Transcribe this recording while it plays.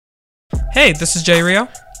Hey, this is Jay Rio.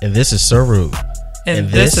 And this is Sir Rude. And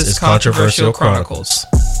this is Controversial Chronicles.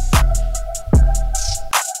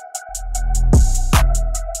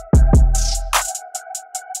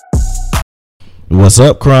 What's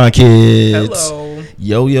up, Chron Kids?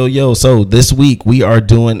 Hello. Yo. So this week we are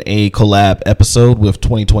doing a collab episode with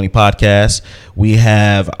 2020 Podcast. We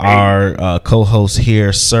have our co-hosts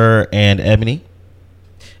here, Sir and Ebony.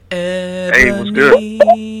 Hey, what's good?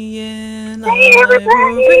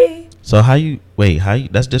 So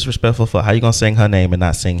that's disrespectful for how you gonna sing her name and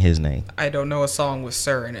not sing his name? I don't know a song with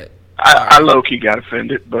Sir in it. I low-key got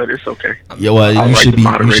offended, but it's okay. Yeah, well, you should be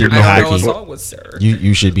high know a key. song with Sir.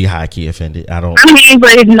 You should be high key offended. I mean,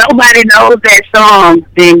 but if nobody knows that song,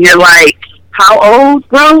 then you're like, how old,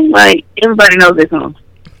 bro? Like, everybody knows that song.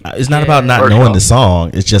 It's not about not knowing the song.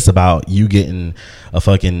 It's just about you getting a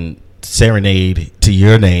fucking serenade to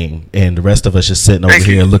your name, and the rest of us just sitting over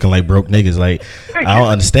here looking like broke niggas. Like, I don't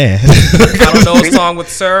understand. I don't know a song with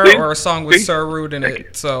Sir or a song with Sir Rude in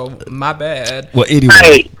it, so my bad. Well, anyway.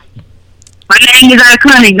 Right. My name is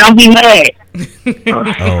iconic. Don't be mad.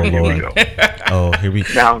 Oh Lord. Oh, here we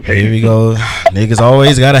go. Niggas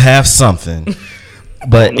always gotta have something.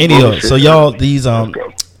 But anyway, so y'all, these you ain't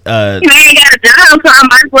got a job, so I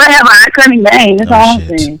might as well have an iconic name. That's all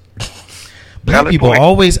I'm saying. Black people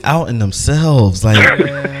always outing themselves. Like, how you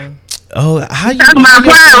talking about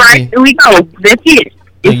pride, right? Here we go. That's it.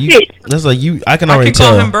 That's like you. I can call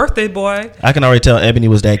tell him birthday boy. I can already tell Ebony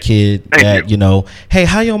was that kid that hey,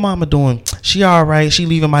 how your mama doing? She all right. She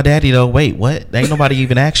leaving my daddy though. Wait, what? Ain't nobody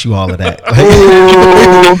even asked you all of that.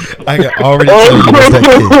 I can already tell you was that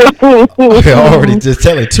kid. I can already just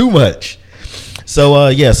telling too much.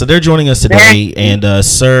 So so they're joining us today, and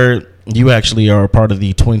Sir, you actually are a part of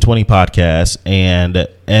the 2020 podcast, and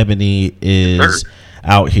Ebony is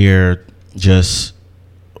out here just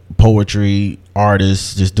poetry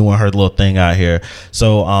artist, just doing her little thing out here.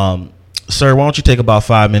 So Sir, why don't you take about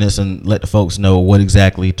 5 minutes and let the folks know what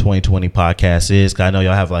exactly 2020 podcast is? 'Cause I know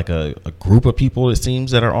y'all have like a group of people, it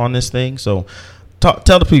seems, that are on this thing. So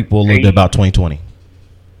tell the people a little bit about 2020.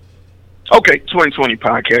 Okay, 2020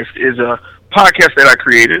 podcast is a podcast that I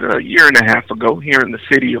created a year and a half ago here in the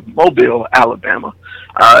city of Mobile, Alabama.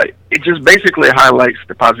 It just basically highlights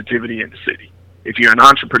the positivity in the city. If you're an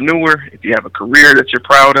entrepreneur, if you have a career that you're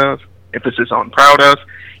proud of, emphasis on proud of,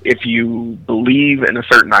 if you believe in a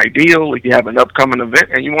certain ideal, if you have an upcoming event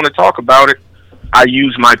and you want to talk about it, I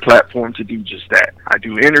use my platform to do just that. I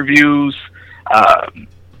do interviews,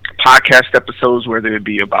 podcast episodes, whether it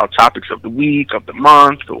be about topics of the week, of the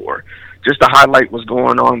month, or just to highlight what's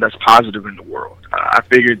going on that's positive in the world. I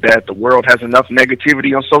figured that the world has enough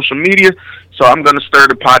negativity on social media, so I'm going to stir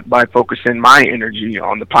the pot by focusing my energy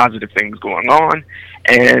on the positive things going on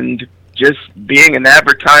and just being an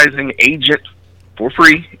advertising agent for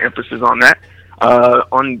free, emphasis on that,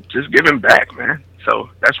 on just giving back, man.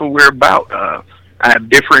 So that's what we're about. I have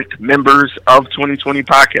different members of 2020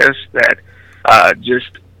 Podcasts that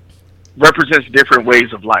just represents different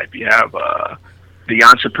ways of life. You have the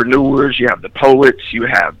entrepreneurs, you have the poets, you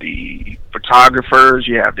have the photographers,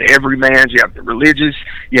 you have the everymans, you have the religious,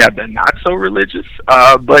 you have the not so religious.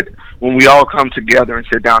 But when we all come together and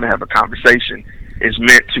sit down and have a conversation, it's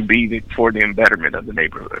meant to be for the betterment of the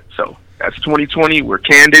neighborhood. So that's 2020. We're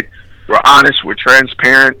candid, we're honest, we're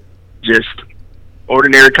transparent, just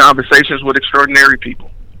ordinary conversations with extraordinary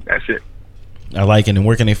people. That's it. I like it. And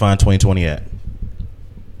where can they find 2020 at?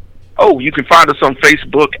 Oh, you can find us on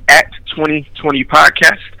Facebook at 2020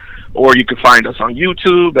 Podcast, or you can find us on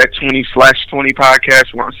YouTube at 20/20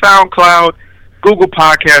 Podcast. We're on SoundCloud, Google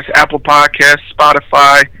Podcasts, Apple Podcasts,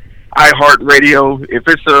 Spotify, iHeartRadio. If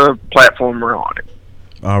it's a platform, we're on it.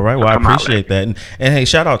 All right. Well, I appreciate that. And hey,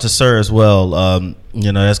 shout out to Sir as well.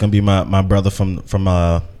 That's going to be my brother from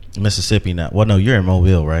Mississippi now. Well, no, you're in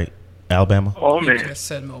Mobile, right? Alabama? Oh, man. You just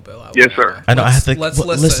said Mobile, Alabama. Yes, sir. I know. Let's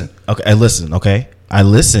listen. Okay, listen. Okay, I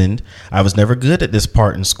listened. I was never good at this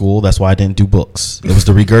part in school. That's why I didn't do books. It was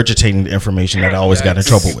the regurgitating the information that I always got in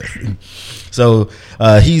trouble with. So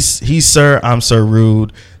he's Sir. I'm Sir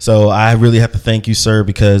Rude. So I really have to thank you, Sir,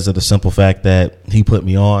 because of the simple fact that he put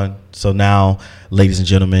me on. So now, ladies and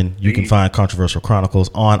gentlemen, you can find Controversial Chronicles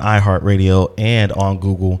on iHeartRadio and on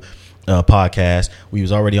Google podcast. We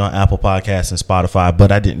was already on Apple Podcasts and Spotify,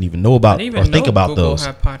 but I didn't even know about or think about Google those.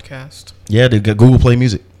 Have podcast. Yeah, they got Google Play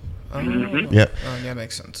Music. Yep. Oh, yeah,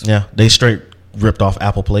 makes sense. Yeah, they straight ripped off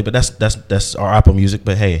Apple Play, but that's our Apple Music.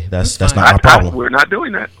 But hey, that's not our problem. We're not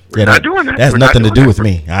doing that. We're not doing that. That's nothing to do with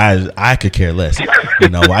me. I could care less.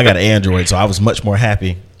 I got an Android, so I was much more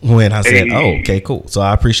happy when I said, "Oh, okay, cool." So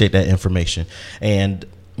I appreciate that information. And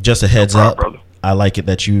just a heads up, brother. I like it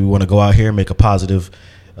that you want to go out here and make a positive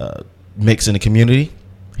mix in the community.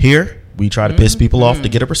 Here, we try to piss people off to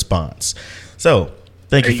get a response. So,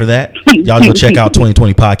 thank you for that. Y'all go check out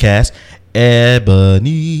 2020 Podcast.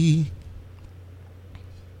 Ebony.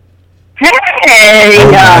 Hey.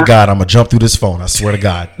 Oh my God, I'm gonna jump through this phone. I swear to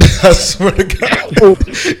God. I swear to God.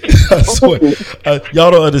 I swear.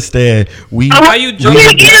 Y'all don't understand. Why you jumping?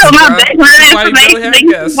 My background information.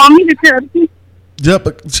 You want me to tell people? Yeah,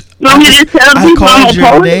 but You want me to tell people I'm a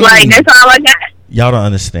post? Like, that's all I got. Y'all don't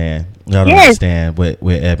understand. Y'all don't understand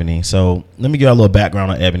with Ebony. So let me give you a little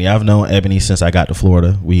background on Ebony. I've known Ebony since I got to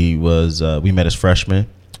Florida. We met as freshmen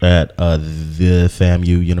at the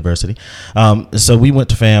FAMU University. So we went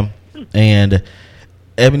to FAM, and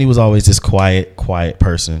Ebony was always this quiet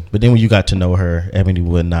person. But then when you got to know her, Ebony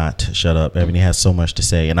would not shut up. Ebony has so much to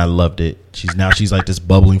say, and I loved it. She's like this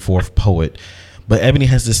bubbling forth poet. But Ebony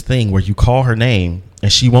has this thing where you call her name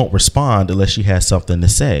and she won't respond unless she has something to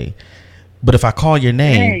say. But if I call your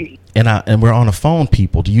name and we're on the phone,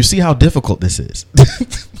 people, do you see how difficult this is?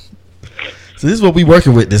 So this is what we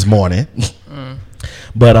working with this morning.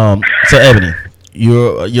 But so Ebony,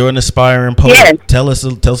 you're an aspiring poet. Yes. Tell us a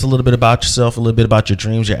little bit about yourself, a little bit about your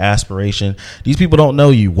dreams, your aspiration. These people don't know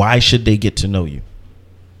you. Why should they get to know you?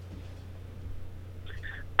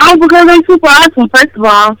 Because I'm super awesome, first of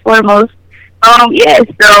all, foremost.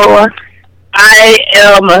 So I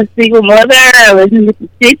am a single mother. I live in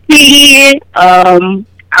Mississippi.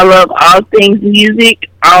 I love all things music,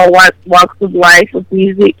 all walks of life with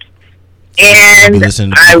music. And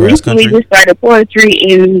I recently just started poetry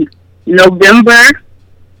in November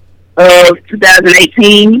of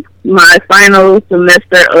 2018, my final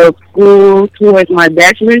semester of school towards my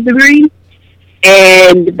bachelor's degree.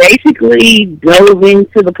 And basically dove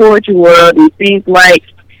into the poetry world, and seems like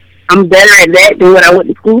I'm better at that than what I went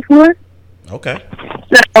to school for. Okay.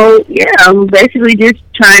 So, yeah, I'm basically just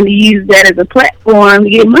trying to use that as a platform to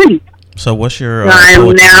get money. So what's your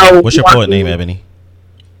poet name, Ebony?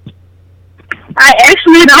 I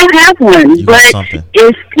actually don't have one, but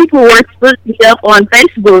if people were to look me up on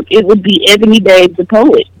Facebook, it would be Ebony Babe the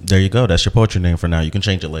Poet. There you go. That's your poetry name for now. You can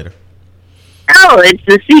change it later. Oh, it's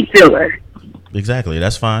the seat filler. Exactly.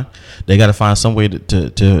 That's fine. They got to find some way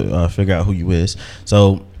to figure out who you is.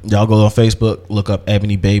 So y'all go on Facebook, look up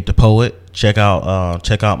Ebony Babe the Poet. Check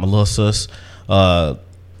out Melissa's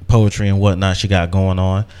poetry and whatnot she got going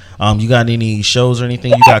on. You got any shows or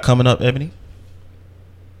anything you got coming up, Ebony?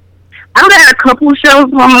 I've got a couple of shows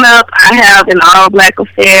coming up. I have an all black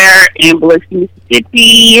affair in Biloxi,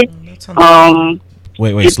 Mississippi.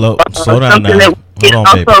 Wait, slow down now. Hold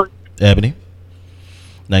on, baby. Ebony.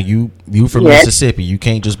 Now you from Mississippi. You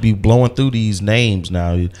can't just be blowing through these names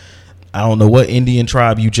now. I don't know what Indian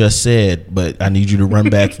tribe you just said, but I need you to run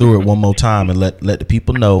back through it one more time and let the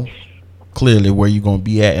people know clearly where you're going to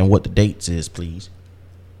be at and what the dates is, please.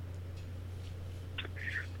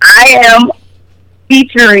 I am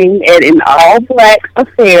featuring at an all-black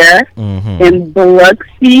affair in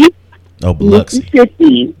Biloxi,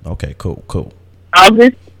 Mississippi. Okay, cool.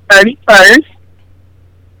 August 31st,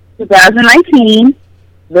 2019,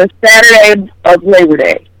 the Saturday of Labor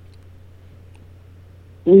Day.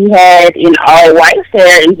 We had an all-white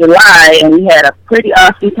affair in July, and we had a pretty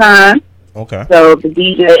awesome time. Okay. So the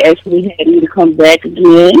DJ actually had me to come back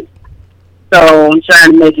again. So I'm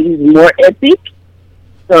trying to make it even more epic.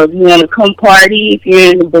 So if you want to come party, if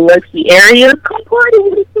you're in the Biloxi area, come party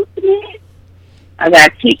with us. I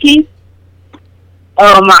got tickets.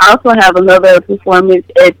 I also have another performance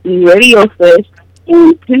at the Radio Fest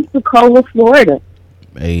in Pensacola, Florida.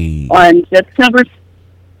 Hey. On September.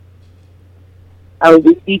 I will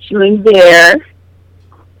be featuring there.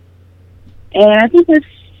 And I think that's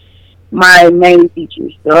my main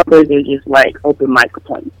features. The others are just like open mic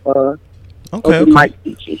appointments. Open mic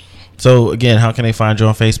features. So, again, how can they find you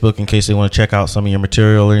on Facebook in case they want to check out some of your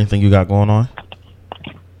material or anything you got going on?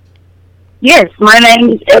 Yes, my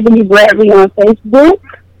name is Ebony Bradley on Facebook.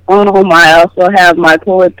 I also have my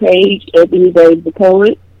poet page, Ebony Babe the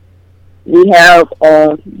Poet. We have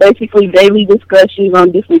basically daily discussions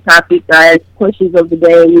on different topics. I ask questions of the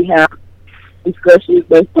day, and we have discussions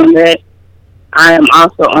based on that. I am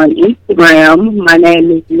also on Instagram. My name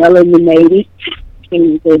is Melaninated. Can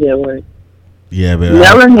you say that word? Yeah, but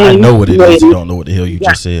I know what it is. You don't know what the hell you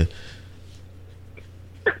just said.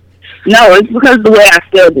 No, it's because of the way I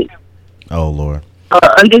spelled it. Oh, Lord.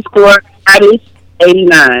 Underscore Goddess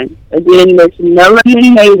 89. Again, that's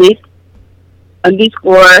Melaninated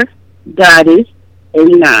underscore Goddess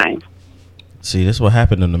 89. See, this is what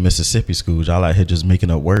happened in the Mississippi schools. Y'all out here just making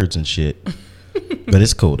up words and shit. But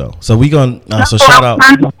it's cool, though. So we gonna, so shout out.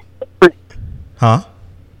 Huh?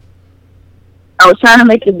 I was trying to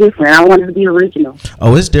make it different. I wanted to be original.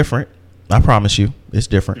 Oh, it's different. I promise you, it's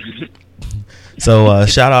different. So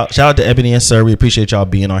shout out to Ebony and Sir. We appreciate y'all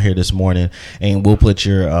being on here this morning, and we'll put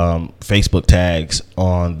your Facebook tags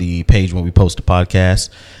on the page when we post the podcast.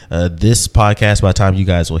 This podcast, by the time you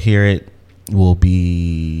guys will hear it, will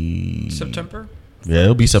be September. Yeah,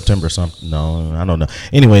 it'll be September something. No, I don't know.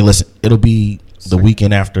 Anyway, listen, it'll be the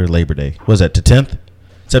weekend after Labor Day. What was that, the 10th?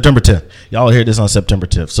 September 10th. Y'all will hear this on September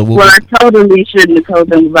 10th. So I totally shouldn't have told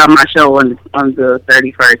them about my show on the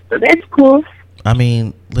 31st. So that's cool. I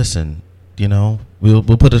mean, listen, you know, we'll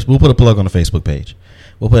put a plug on the Facebook page.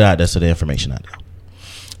 We'll put it out there so the information out there.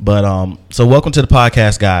 But so welcome to the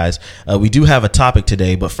podcast, guys. We do have a topic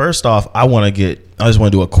today, but first off, I just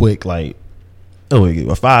want to do a quick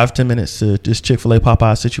 5-10 minutes to this Chick-fil-A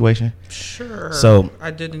Popeye situation. Sure. So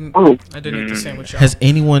I didn't eat the sandwich. Has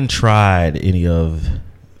anyone tried any of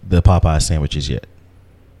the Popeye sandwiches yet?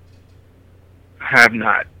 Have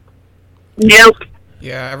not. Nope.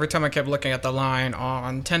 Yeah, every time I kept looking at the line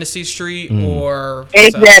on Tennessee Street or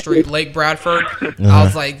Exactly. Street, Lake Bradford, I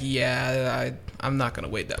was like, I'm not going to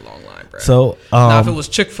wait that long line, bro. So now if it was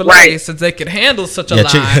Chick-fil-A, since they could handle such a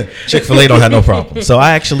line. Chick-fil-A don't have no problem. So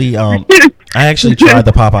I actually tried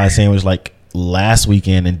the Popeye sandwich like last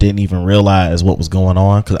weekend and didn't even realize what was going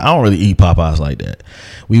on because I don't really eat Popeyes like that.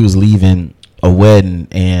 We was leaving a wedding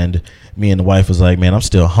and me and the wife was like, man, I'm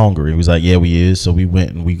still hungry. We was like, yeah, we is. So we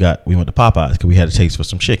went to Popeyes because we had a taste for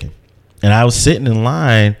some chicken. And I was sitting in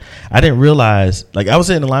line. I didn't realize, I was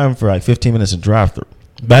sitting in line for 15 minutes in drive-thru,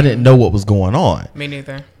 but I didn't know what was going on. Me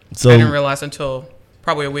neither. So I didn't realize until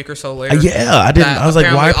probably a week or so later. Yeah, I didn't. I was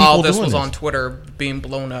like, why are people all this doing was this? on Twitter being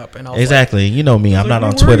blown up, and I was exactly. Like, you know me, I'm not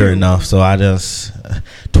on Twitter enough, so I just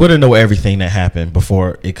Twitter know everything that happened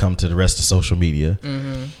before it come to the rest of social media.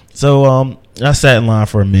 Mm-hmm. So I sat in line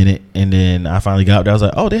for a minute, and then I finally got up there. I was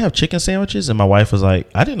like, oh, they have chicken sandwiches, and my wife was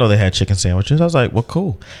like, I didn't know they had chicken sandwiches. I was like, well,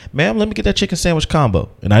 cool, ma'am, let me get that chicken sandwich combo,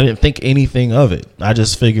 and I didn't think anything of it. I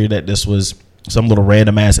just figured that this was some little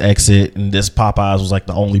random ass exit, and this Popeyes was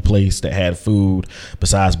the only place that had food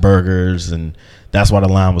besides burgers, and that's why the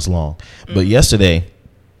line was long. But yesterday,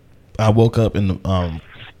 I woke up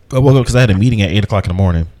because I had a meeting at 8:00 in the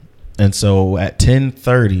morning, and so at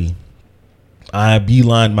 10:30, I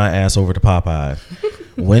beelined my ass over to Popeye,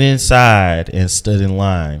 went inside and stood in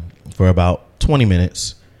line for about 20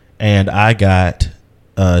 minutes, and I got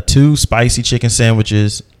 2 spicy chicken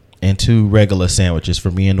sandwiches and 2 regular sandwiches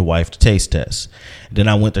for me and the wife to taste test. Then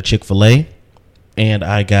I went to Chick-fil-A and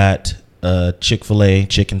I got a Chick-fil-A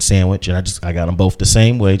chicken sandwich, and I got them both the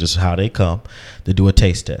same way, just how they come, to do a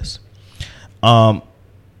taste test. Are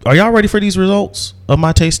y'all ready for these results of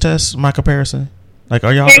my taste test, my comparison?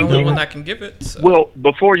 Are y'all? the only one that can give it. So. Well,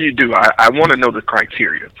 before you do, I want to know the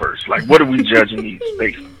criteria first. What are we judging these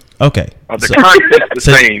based on? Okay. Are the content the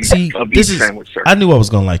same of each sandwich, sir? I knew I was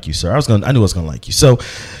gonna like you, sir. I knew I was gonna like you. So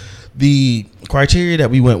the criteria that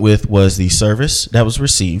we went with was the service that was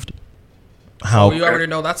received. You already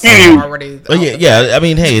know that's already. Yeah. I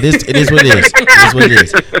mean, hey, it is what it is. It is what it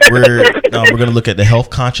is. We're gonna look at the health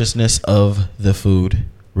consciousness of the food.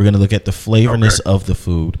 We're gonna look at the flavorness of the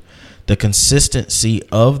food, the consistency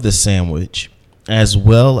of the sandwich, as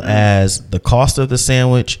well as the cost of the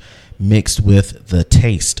sandwich mixed with the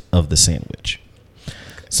taste of the sandwich.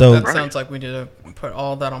 So that sounds like we need to put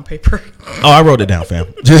all that on paper. Oh, I wrote it down, fam.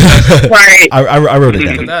 Right. I wrote it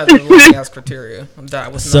down. That's a long ass criteria. I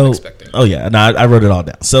was not expecting. Oh yeah, no, I wrote it all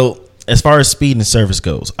down. So as far as speed and service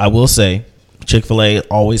goes, I will say Chick-fil-A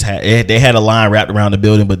always had a line wrapped around the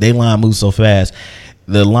building, but they line moves so fast.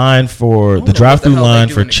 The line for the drive-through line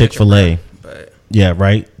for Chick-fil-A, yeah,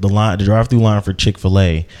 right. The drive-through line for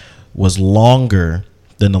Chick-fil-A was longer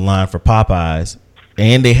than the line for Popeyes,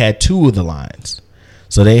 and they had 2 of the lines.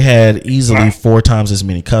 So they had easily 4 times as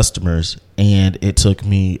many customers, and it took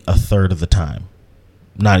me a third of the time.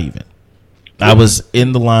 Not even. I was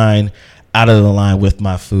in the line, out of the line with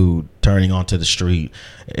my food, turning onto the street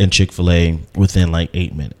in Chick-fil-A within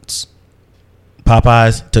 8 minutes.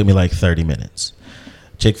 Popeyes took me 30 minutes.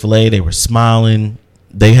 Chick-fil-A, they were smiling.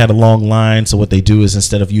 They had a long line, so what they do is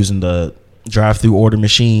instead of using the drive-through order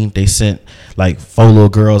machine, they sent 4 little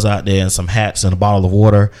girls out there and some hats and a bottle of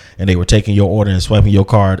water, and they were taking your order and swiping your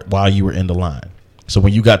card while you were in the line. So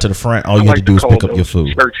when you got to the front, all you had to do was pick up your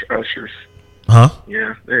food. Church ushers. Huh?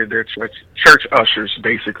 Yeah, they're church ushers,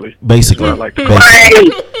 basically. Basically. Right.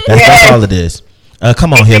 That's all it is.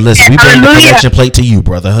 Come on here, listen. We bring the collection plate to you,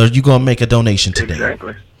 brother. You gonna make a donation today?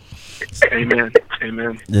 Exactly.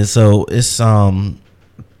 Amen. And so it's So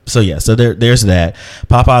there's that.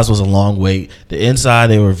 Popeyes was a long wait. The inside,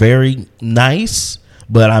 they were very nice,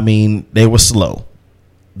 but I mean, they were slow.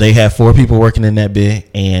 They had 4 people working in that bit,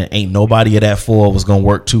 and ain't nobody of that 4 was gonna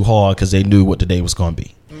work too hard because they knew what the day was gonna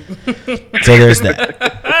be. So there's that.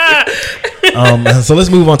 So let's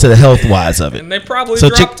move on to the health wise of it. And they probably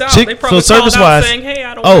dropped out. They probably service called out wise, saying, "Hey,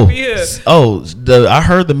 I don't want to be here." I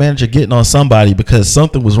heard the manager getting on somebody because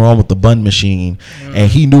something was wrong with the bun machine, and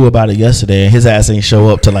he knew about it yesterday, and his ass ain't show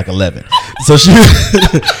up till like 11. So she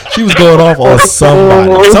was going off on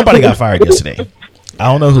somebody. Somebody got fired yesterday. I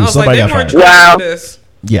don't know who. Somebody got fired. Wow.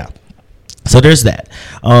 Yeah. So there's that.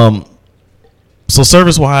 So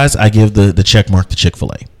service wise, I give the check mark to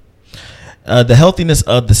Chick-fil-A. The healthiness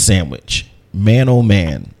of the sandwich, man, oh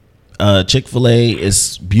man. Chick-fil-A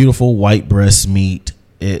is beautiful white breast meat.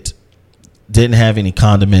 It didn't have any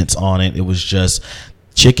condiments on it. It was just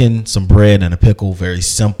chicken, some bread, and a pickle. Very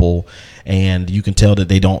simple, and you can tell that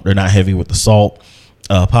they're not heavy with the salt.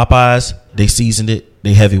 Popeyes, they seasoned it.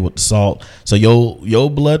 They heavy with the salt, so your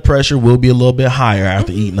blood pressure will be a little bit higher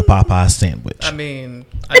after eating the Popeye sandwich. I mean,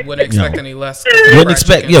 I wouldn't expect any less. Wouldn't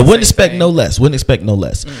expect no less.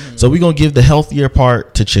 Mm-hmm. So we're gonna give the healthier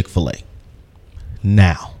part to Chick-fil-A.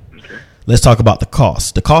 Now, let's talk about the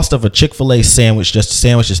cost. The cost of a Chick-fil-A sandwich, just a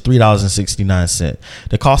sandwich, is $3.69.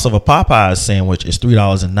 The cost of a Popeyes sandwich is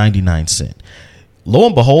 $3.99. Lo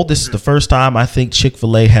and behold, this is the first time I think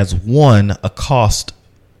Chick-fil-A has won a cost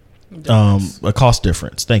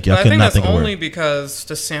difference. Thank you. I think that's only because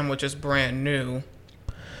the sandwich is brand new.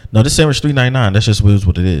 No, this sandwich $3.99. That's just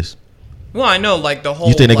what it is. Well, I know, like the whole.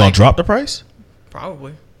 You think they're gonna drop the price?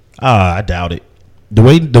 Probably. I doubt it. The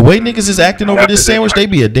way niggas is acting over this sandwich, they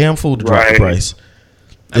be a damn fool to drop the price.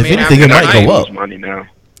 If anything, it might go up. Money now.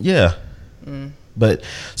 Yeah. But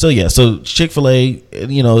so Chick-fil-A,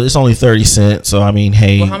 it's only 30 cents. So I mean,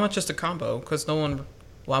 hey. Well, how much is the combo? Because no one.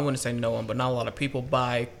 Well, I wouldn't say no one, but not a lot of people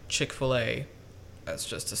buy Chick-fil-A as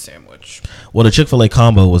just a sandwich. Well, the Chick-fil-A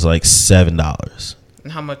combo was like $7.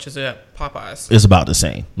 And how much is it at Popeyes? It's about the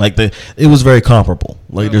same. Like it was very comparable.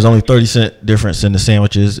 Like there's only 30-cent difference in the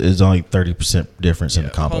sandwiches. It's only 30% difference in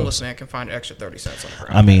the combos. Homeless man can find an extra 30 cents on the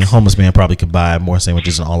ground. I mean, homeless man probably could buy more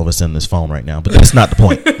sandwiches than all of us in this phone right now. But that's not the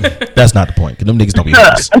point. That's not the point. Because them niggas don't be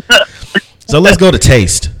homeless. So let's go to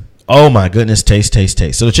taste. Oh my goodness, taste.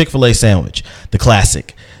 So the Chick-fil-A sandwich, the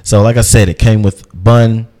classic. So like I said, it came with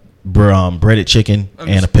bun, breaded chicken,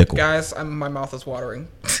 and a pickle. Guys, my mouth is watering.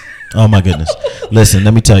 Oh my goodness. Listen,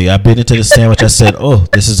 let me tell you, I bit into the sandwich. I said, oh,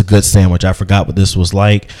 this is a good sandwich. I forgot what this was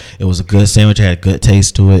like. It was a good sandwich. It had good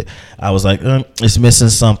taste to it. I was like, it's missing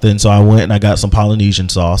something. So I went and I got some Polynesian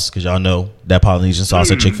sauce, because y'all know that Polynesian sauce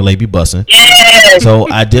at Chick-fil-A be busting. Yes. So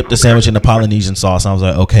I dipped the sandwich in the Polynesian sauce. And I was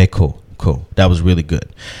like, okay, cool. That was really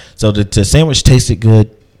good. So the sandwich tasted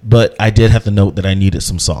good, but I did have to note that I needed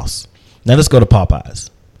some sauce. Now let's go to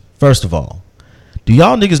Popeyes. First of all, do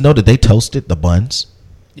y'all niggas know that they toasted the buns?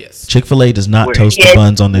 Yes. Chick-fil-A does not toast the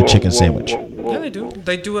buns on their chicken sandwich. Yeah, they do.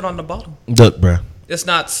 They do it on the bottom. Look, bruh. It's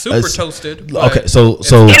not super toasted. Okay, so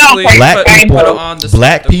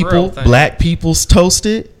black people's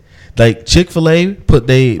toasted. Like Chick-fil-A put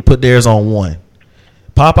theirs on 1.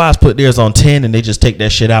 Popeyes put theirs on 10, and they just take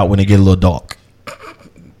that shit out when they get a little dark.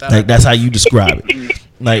 Like that's how you describe it.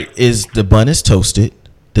 Like the bun is toasted,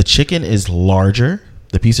 the chicken is larger.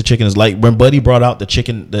 The piece of chicken is like when Buddy brought out the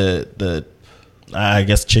chicken, the I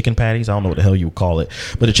guess chicken patties. I don't know what the hell you would call it,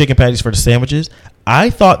 but the chicken patties for the sandwiches. I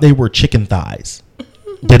thought they were chicken thighs.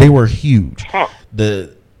 They were huge.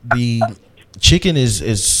 The chicken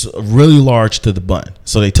is really large to the bun,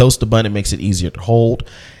 so they toast the bun. It makes it easier to hold.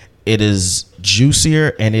 It is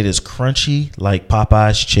juicier and it is crunchy like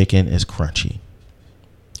Popeye's chicken is crunchy.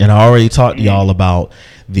 And I already talked to y'all about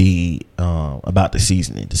the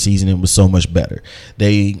seasoning. The seasoning was so much better.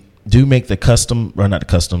 They do make the Cajun,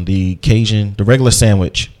 the regular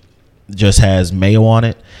sandwich just has mayo on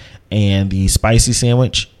it, and the spicy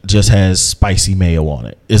sandwich just has spicy mayo on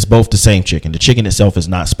it. It's both the same chicken. The chicken itself is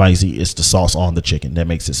not spicy. It's the sauce on the chicken that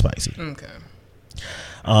makes it spicy. Okay.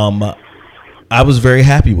 I was very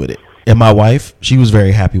happy with it. And my wife, she was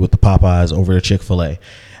very happy with the Popeyes over the Chick-fil-A.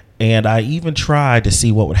 And I even tried to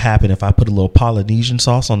see what would happen if I put a little Polynesian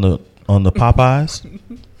sauce on the Popeyes.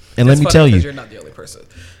 And let me tell you, you're not the only person.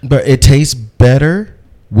 But it tastes better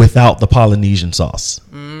without the Polynesian sauce.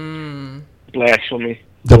 Blasphemy.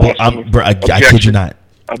 I kid you not.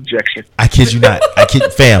 Objection. I kid you not.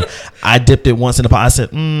 Fam, I dipped it once in the pot. I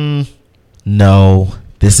said, no,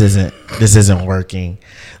 this isn't working.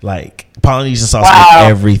 Like Polynesian sauce makes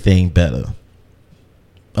everything better.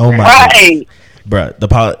 Oh my god, bruh,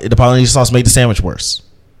 the Polynesian sauce made the sandwich worse.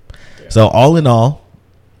 Yeah. So all in all,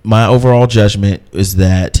 my overall judgment is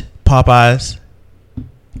that Popeyes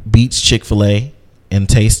beats Chick-fil-A in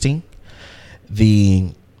tasting. The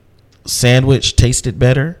sandwich tasted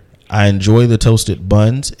better. I enjoy the toasted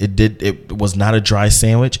buns. It was not a dry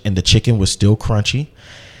sandwich, and the chicken was still crunchy.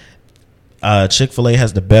 Chick-fil-A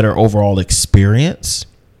has the better overall experience.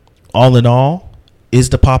 All in all, is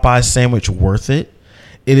the Popeyes sandwich worth it?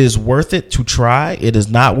 It is worth it to try. It is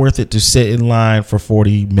not worth it to sit in line for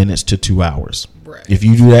 40 minutes to 2 hours. Right. If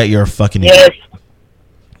you do that, you're a fucking idiot.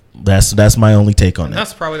 That's my only take on And that.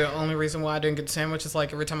 that's probably the only reason why I didn't get the sandwich. Is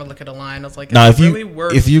like every time I look at a line, I was like, Now, if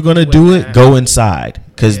you're gonna do it, go inside,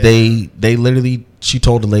 because they literally. She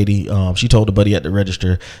told the lady, she told the buddy at the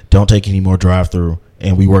register, don't take any more drive-through,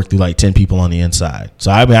 and we worked through like 10 people on the inside.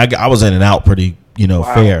 So I mean, I was in and out pretty, fair.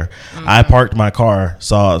 Mm-hmm. I parked my car,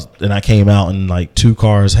 and I came out, and like 2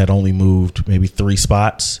 cars had only moved maybe 3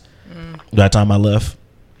 spots that time I left.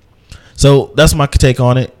 So that's my take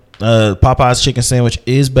on it. Popeye's chicken sandwich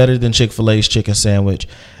is better than Chick-fil-A's chicken sandwich,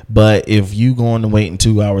 but if you going to wait in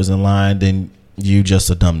 2 hours in line, then you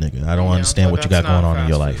just a dumb nigga. I don't understand what you got going on in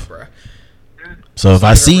your life. Food, so if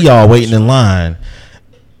I see y'all waiting in line,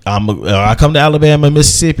 I come to Alabama and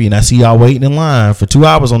Mississippi and I see y'all waiting in line for 2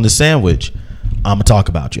 hours on this sandwich, I'm gonna talk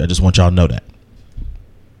about you. I just want y'all to know that,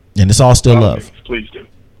 and it's all still love. Please do.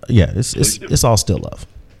 Yeah, it's all still love.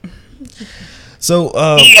 So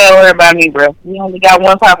you gotta worry about me, bro. We only got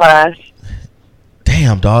one Popeyes.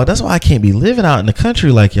 Damn, dog. That's why I can't be living out in the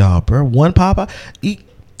country like y'all, bro. One Popeye.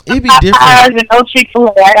 It'd be different. Popeyes and no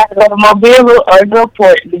Chick-fil-A. I gotta go to Mobile or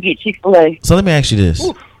Gulfport to get Chick-fil-A. So let me ask you this: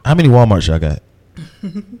 how many Walmarts y'all got?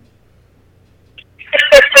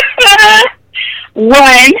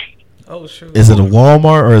 One. Oh, sure. Is it a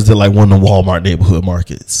Walmart or is it like one of the Walmart neighborhood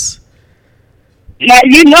markets? Now,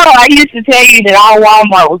 I used to tell you that our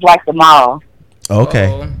Walmart was like the mall.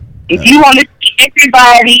 Okay. If you want to see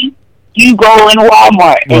everybody, you go in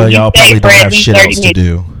Walmart. Well, y'all probably don't have shit else to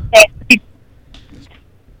do.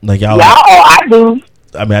 Like y'all. I do.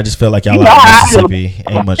 I mean, I just feel like y'all out in Mississippi.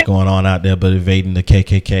 Ain't much going on out there but evading the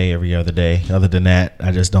KKK every other day. Other than that,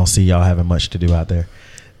 I just don't see y'all having much to do out there.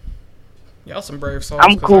 Y'all some brave souls.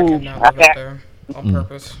 I'm cool. I could not live out there on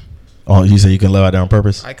purpose. Oh, you say you can live out there on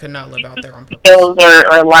purpose? I could not live out there on purpose. Those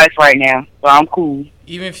are life right now, so I'm cool.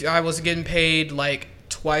 Even if I was getting paid like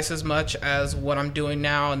twice as much as what I'm doing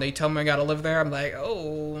now, and they tell me I gotta live there, I'm like,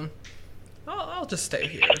 I'll just stay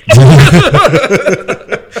here.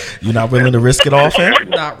 You're not willing to risk it all, fam?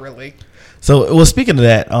 Not really. So, well, speaking of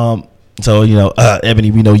that, Ebony,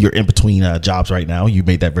 we know you're in between jobs right now. You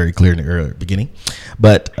made that very clear in the earlier beginning.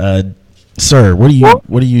 But, sir, what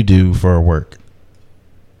do you do for work?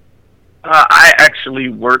 I actually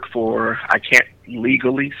work for, I can't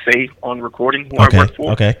legally say on recording who I work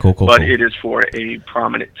for. Okay, cool. But it is for a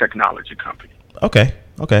prominent technology company. Okay,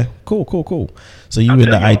 cool. So you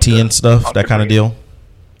in the IT and stuff, that kind of deal?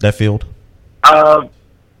 That field? What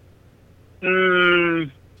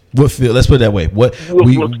field? Let's put it that way. What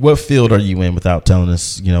field are you in without telling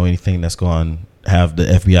us, anything that's going to have the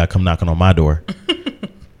FBI come knocking on my door?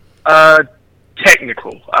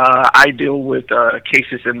 Technical. I deal with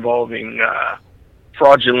cases involving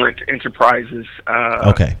fraudulent enterprises.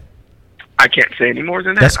 Okay. I can't say any more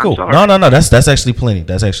than that. That's cool. No. That's actually plenty.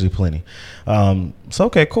 So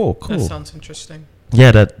okay, cool. That sounds interesting.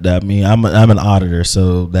 Yeah, that I mean, I'm an auditor,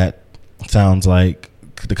 so that sounds like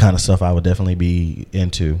the kind of stuff I would definitely be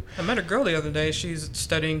into. I met a girl the other day. She's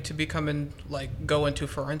studying to go into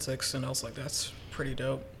forensics, and I was like, that's pretty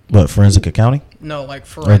dope. What, forensic accounting? No, like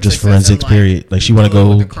forensics. Or just forensics, period. Like she want to go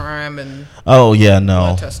with the crime and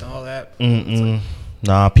blood test and all that.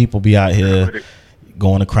 Nah, people be out here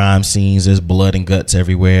going to crime scenes. There's blood and guts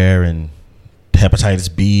everywhere, and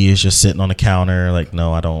hepatitis B is just sitting on the counter. Like,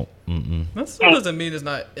 no, I don't. That still doesn't mean it's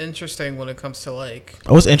not interesting when it comes to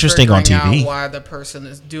it's interesting on TV. Out why the person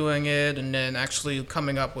is doing it, and then actually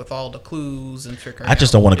coming up with all the clues and figuring. I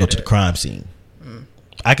just don't want to go to the crime scene.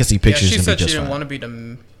 I can see pictures. She and said be she didn't fine. want to be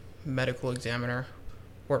the medical examiner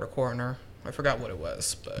or the coroner. I forgot what it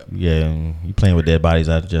was, but yeah, you playing with dead bodies.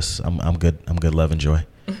 I'm good. I'm good. Love and joy.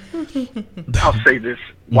 I'll say this: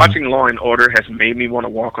 watching Law and Order has made me want to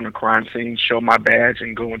walk on a crime scene, show my badge,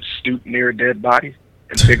 and go and stoop near a dead body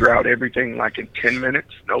and figure out everything like in 10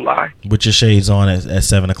 minutes. No lie. With your shades on at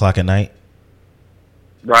 7:00 at night.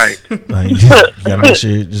 Right. You gotta make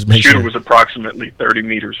sure. Just make Shooter sure. was approximately 30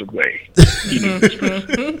 meters away.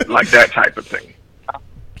 Like that type of thing.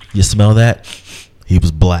 You smell that? He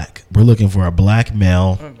was black. We're looking for a black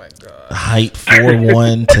male, oh my god, height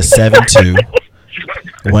 4'1" to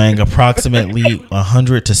 7'2", weighing approximately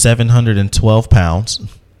 100 to 712 pounds.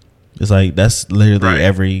 It's like that's literally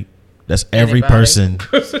every person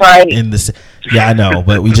in the. Yeah, I know,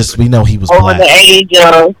 but we know he was over black. the age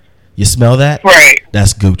of. You smell that? Right.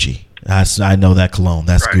 That's Gucci. I know that cologne.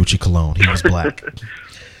 That's Right. Gucci cologne. He was black.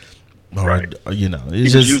 Or, Right. or, you know, He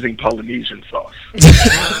it's was just using Polynesian sauce. See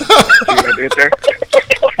what I did there?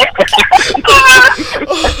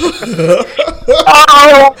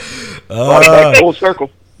 Brought it back full circle.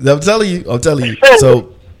 I'm telling you.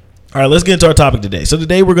 So, all right, let's get into our topic today. So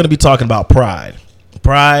today we're going to be talking about pride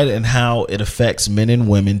and how it affects men and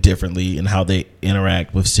women differently and how they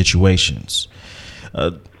interact with situations.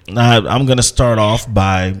 I'm going to start off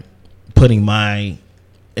by putting my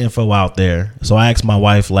info out there. So I asked my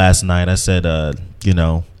wife last night. I said,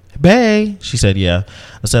 bae. She said, yeah.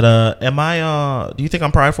 I said, do you think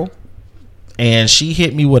I'm prideful? And she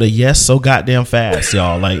hit me with a yes so goddamn fast,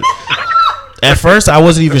 y'all. Like, at first, I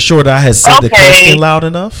wasn't even sure that I had said the question loud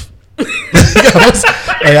enough.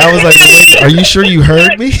 I was like, are you sure you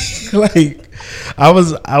heard me? Like,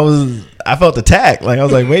 I felt attacked. Like, I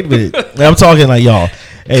was like, wait a minute. And I'm talking like, y'all,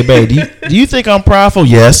 hey, babe, do you think I'm prideful?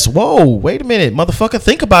 Yes. Whoa, wait a minute. Motherfucker,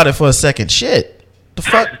 think about it for a second. Shit. The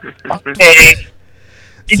fuck? Okay.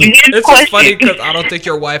 It's just funny because I don't think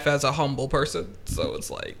your wife is a humble person, so it's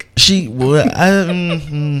like yeah.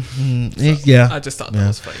 I just thought that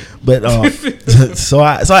was funny. But so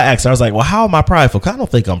I asked her. I was like, "Well, how am I prideful? 'Cause I don't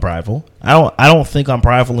think I'm prideful. I don't think I'm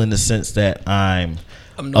prideful in the sense that I'm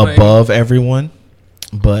Annoying. above everyone."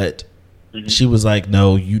 But she was like,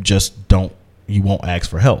 "No, you just don't. You won't ask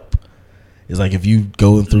for help. It's like if you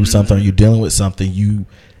going through something or you're dealing with something, you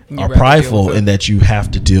are prideful in that you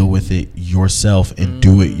have to deal with it yourself and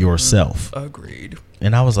do it yourself." Agreed.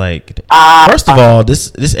 And I was like, first of all,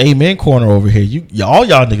 this amen corner over here, all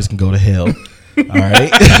y'all niggas can go to hell. All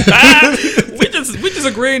right. we just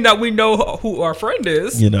agreeing that we know who our friend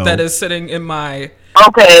is. That is sitting in my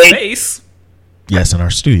face. Yes, in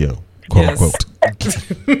our studio, quote unquote.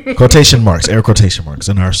 Quotation marks, air quotation marks,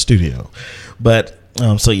 in our studio. But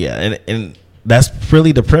so yeah, and that's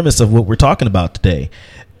really the premise of what we're talking about today.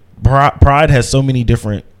 Pride has so many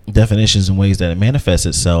different definitions and ways that it manifests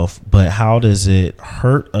itself, but how does it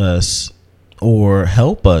hurt us or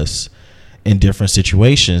help us in different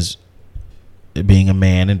situations, being a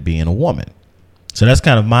man and being a woman? So that's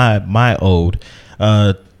kind of my ode.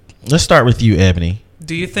 Let's start with you, Ebony.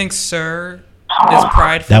 Do you think Sir is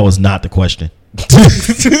prideful? That was not the question.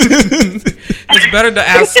 It's better to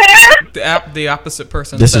ask the opposite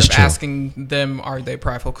person instead of asking them, are they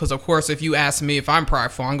prideful? Because, of course, if you ask me if I'm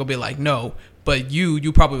prideful, I'm going to be like, no. But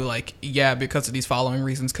you probably be like, yeah, because of these following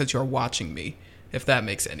reasons, because you're watching me, if that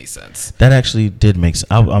makes any sense. That actually did make sense.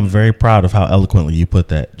 I'm very proud of how eloquently you put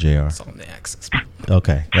that, JR. It's on the axis.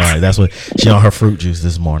 Okay. All right. That's what she on her fruit juice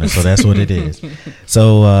this morning. So that's what it is.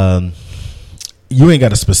 So, you ain't got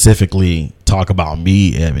to specifically talk about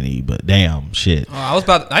me, Ebony, but damn, shit.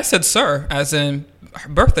 I said sir, as in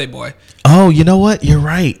birthday boy. Oh, you know what? You're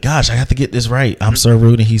right. Gosh, I have to get this right. I'm Sir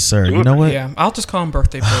Rude and he's Sir. You know what? Yeah, I'll just call him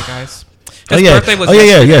birthday boy, guys. Birthday was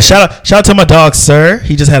yeah. Shout out to my dog, Sir.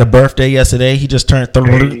 He just had a birthday yesterday. He just turned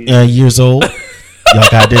 30 years old. Y'all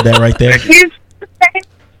got did that right there. His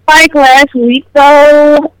like last week,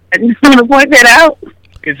 though. I just want to point that out.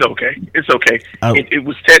 It's okay. It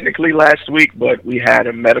was technically last week, but we had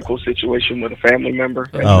a medical situation with a family member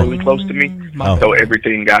that's really close to me, so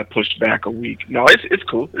everything got pushed back a week. No, it's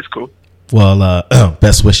cool. It's cool. Well,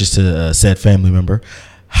 best wishes to said family member.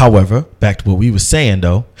 However, back to what we were saying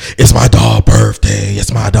though, it's my dog birthday.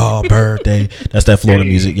 It's my dog birthday. That's that Florida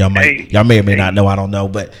music. Y'all may or may not know. I don't know,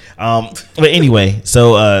 but anyway.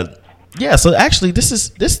 So yeah. So actually,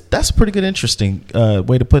 that's a pretty good, interesting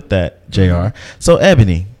way to put that, JR. So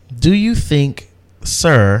Ebony, do you think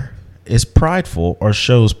Sir is prideful or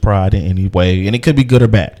shows pride in any way, and it could be good or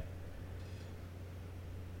bad?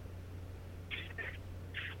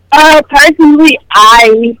 Personally,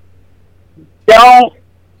 I don't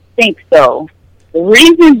think so. The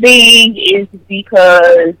reason being is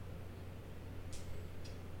because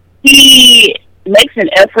he makes an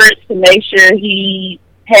effort to make sure he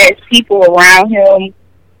has people around him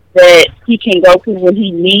that he can go to when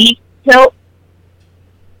he needs help.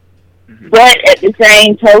 But at the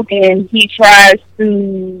same token, he tries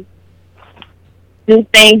to do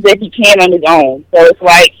things that he can on his own. So it's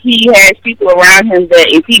like he has people around him that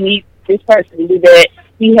if he needs this person to do that,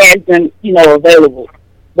 he has them, available.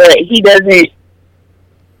 But he doesn't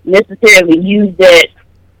necessarily use that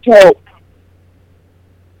help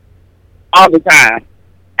all the time.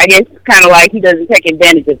 I guess it's kind of like he doesn't take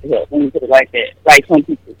advantage of the help, when you put it like that, like some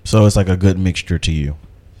people. So it's like a good mixture to you.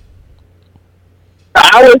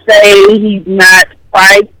 I would say he's not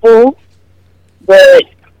prideful, but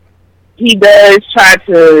he does try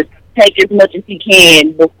to take as much as he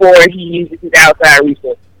can before he uses his outside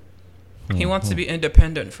resources. He wants to be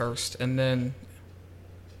independent first, and then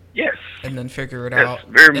Yes. And then figure it out.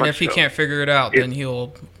 Very and much if he so. can't figure it out, then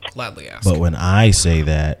he'll gladly ask. But when I say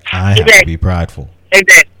that, I have to be prideful.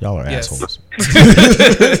 Exactly. Y'all are assholes.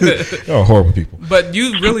 Y'all are horrible people. But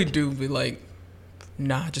you really do be like,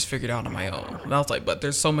 nah, I just figured it out on my own. And I was like, but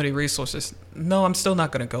there's so many resources. No, I'm still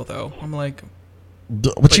not gonna go though. I'm like,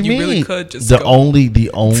 what you mean? Really could just the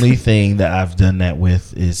only thing that I've done that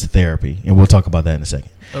with is therapy, and we'll talk about that in a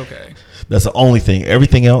second. Okay. That's the only thing.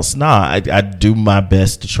 Everything else, I do my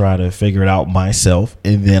best to try to figure it out myself,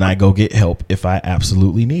 and then I go get help if I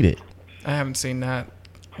absolutely need it. I haven't seen that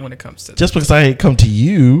when it comes to just because I ain't come to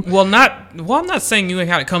you. Well, I'm not saying you ain't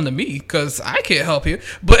had to come to me because I can't help you,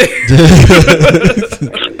 but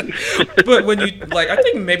but when you I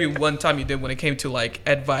think maybe one time you did when it came to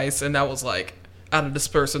advice, and that was out of the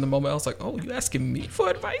spurs in the moment. I was like, oh, you asking me for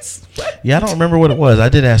advice? What? Yeah, I don't remember what it was. I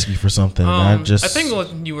did ask you for something. I think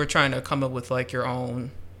when you were trying to come up with your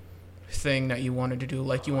own thing that you wanted to do,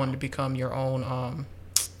 you wanted to become your own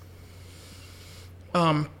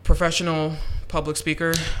professional public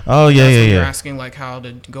speaker. Oh yeah. You're asking how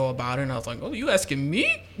to go about it, and I was like, oh, you asking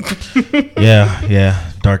me?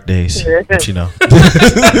 yeah, dark days, but you know.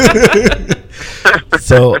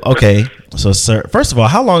 So okay, so sir, first of all,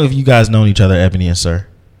 how long have you guys known each other, Ebony and Sir?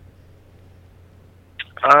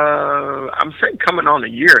 I'm saying coming on a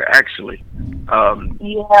year actually.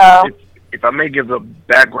 Yeah. If I may give a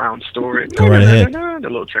background story, go right ahead. The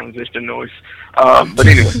little transition noise. But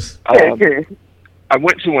anyway, I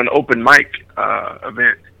went to an open mic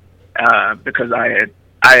event because I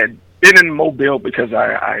had been in Mobile because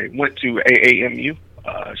I went to AAMU.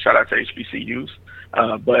 Shout out to HBCUs.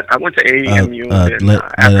 But I went to AAMU and then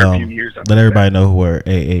after a few years. Let everybody know where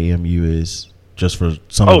AAMU is, just for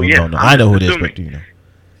some of them who don't know. I know who it is, but do you know?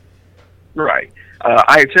 Right.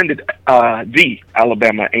 I attended the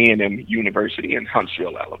Alabama A&M University in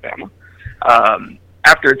Huntsville, Alabama.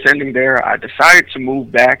 After attending there, I decided to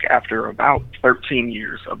move back after about 13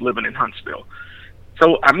 years of living in Huntsville.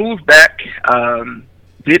 So I moved back,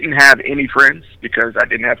 didn't have any friends because I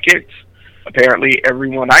didn't have kids. Apparently,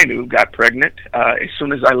 everyone I knew got pregnant as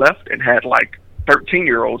soon as I left and had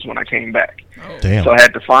 13-year-olds when I came back. Oh. Damn. So I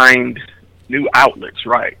had to find new outlets.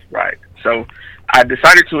 Right. So I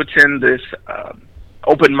decided to attend this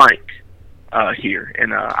open mic here.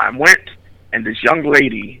 And I went, and this young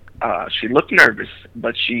lady, she looked nervous,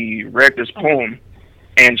 but she read this poem,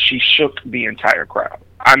 and she shook the entire crowd.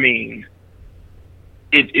 I mean,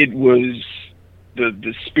 it was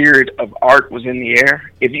the spirit of art was in the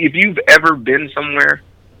air. If you've ever been somewhere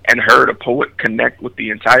and heard a poet connect with the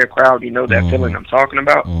entire crowd, you know that feeling I'm talking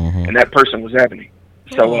about. And that person was Ebony.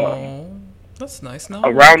 So that's nice. No,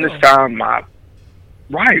 around this time,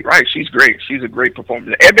 right, she's great. She's a great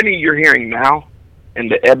performer. The Ebony you're hearing now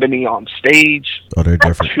and the Ebony on stage, they're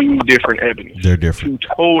different. Two different Ebonies. They're different. Two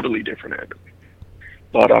totally different Ebonies.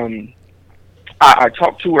 But I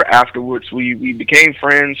talked to her afterwards. We became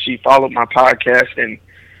friends. She followed my podcast, and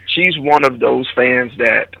she's one of those fans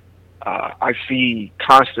that I see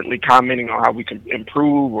constantly commenting on how we can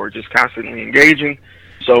improve or just constantly engaging.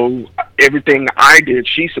 So everything I did,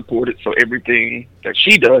 she supported. So everything that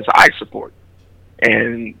she does, I support.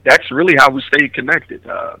 And that's really how we stayed connected.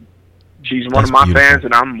 She's one of my fans,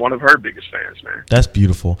 and I'm one of her biggest fans, man. That's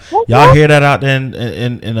beautiful. Y'all hear that out there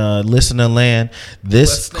in listening land?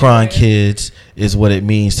 This Cron Kids is what it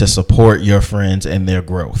means to support your friends and their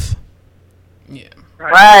growth. Yeah.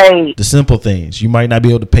 Right. The simple things. You might not be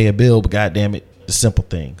able to pay a bill, but goddamn it, the simple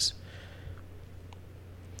things.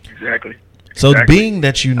 Exactly. So being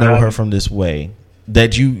that you know her from this way,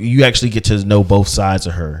 that you actually get to know both sides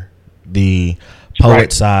of her, the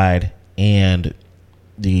poet side and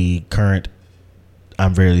the current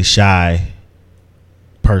I'm very shy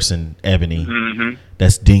person, Ebony,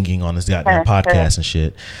 that's dinging on this goddamn podcast and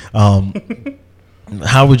shit.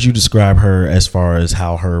 How would you describe her as far as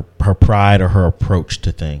how her pride or her approach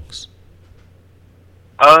to things?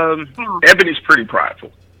 Ebony's pretty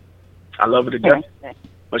prideful. I love her to death,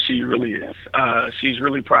 but she really is. She's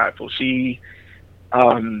really prideful. She's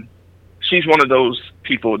one of those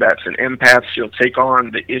people that's an empath. She'll take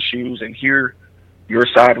on the issues and hear your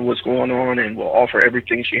side of what's going on and will offer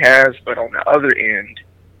everything she has. But on the other end,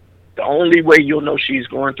 the only way you'll know she's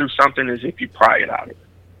going through something is if you pry it out of her.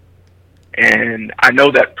 And I know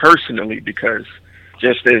that personally because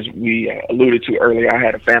just as we alluded to earlier, I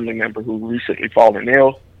had a family member who recently fallen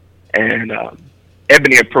ill, and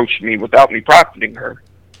Ebony approached me without me prompting her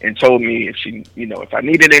and told me if she, if I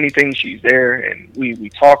needed anything, she's there. And we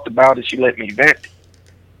talked about it. She let me vent.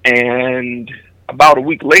 And about a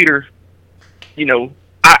week later,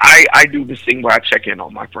 I do this thing where I check in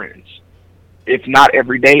on my friends. If not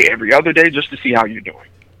every day, every other day, just to see how you're doing.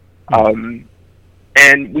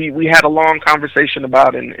 And we had a long conversation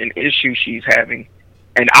about an issue she's having,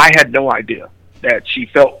 and I had no idea that she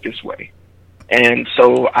felt this way. And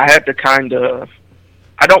so I had to kind of,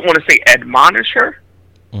 I don't want to say admonish her,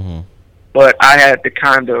 but I had to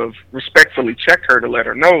kind of respectfully check her to let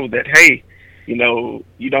her know that, hey, you know,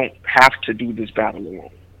 you don't have to do this battle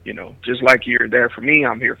alone. You know, just like you're there for me,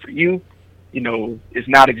 I'm here for you. You know, it's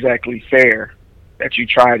not exactly fair that you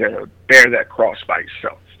try to bear that cross by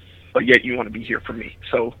yourself, but yet you want to be here for me.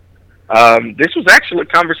 So this was actually a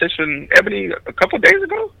conversation, Ebony, a couple of days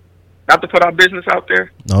ago. Not to put our business out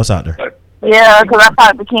there. No, it's out there. But, yeah, because I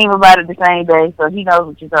talked to Kim about it the same day, so he knows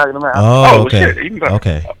what you're talking about. Oh, okay. Shit, even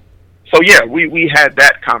okay. So, yeah, we had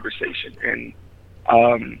that conversation. And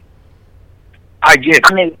I get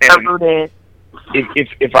it.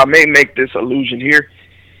 If I may make this allusion here,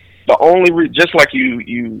 the only just like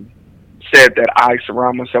you said that I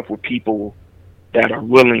surround myself with people that are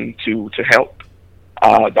willing to help.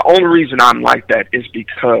 The only reason I'm like that is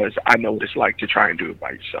because I know what it's like to try and do it by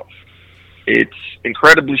yourself. It's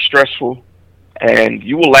incredibly stressful, and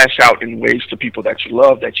you will lash out in ways to people that you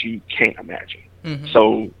love that you can't imagine.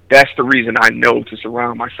 So that's the reason I know to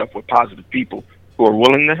surround myself with positive people who are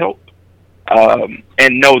willing to help,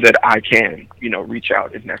 and know that I can, you know, reach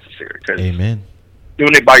out if necessary. Amen.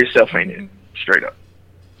 Doing it by yourself ain't it, straight up.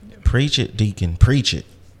 Preach it, Deacon. Preach it.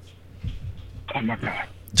 Oh my God.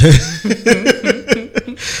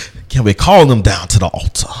 Can we call them down to the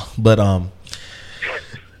altar? But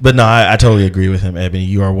no, I totally agree with him, Ebony.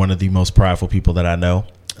 You are one of the most prideful people that I know.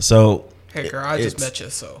 So, hey, girl, I just met you,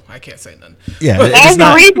 so I can't say nothing. Yeah, there's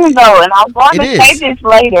a reason though, and I'm going to say this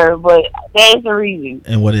later, but there's a reason.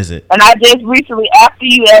 And what is it? And I just recently, after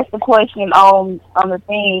you asked the question on the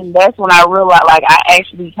thing, that's when I realized, like, I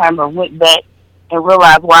actually kind of went back and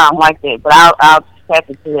realized why I'm like that. But I'll tap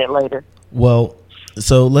into that later. Well,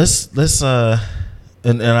 so let's hold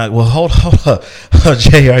up.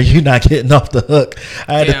 Jay, are you not getting off the hook?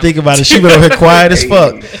 I had to think about it. She been over here quiet as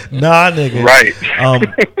fuck. Nah, nigga. Right.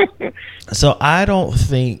 So I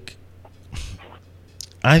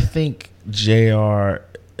think JR,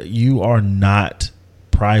 you are not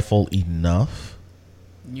prideful enough.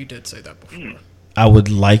 You did say that before. I would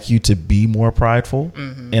like you to be more prideful,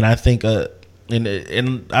 and I think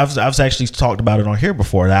and I've actually talked about it on here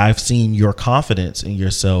before, that I've seen your confidence in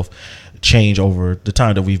yourself change over the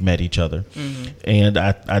time that we've met each other. And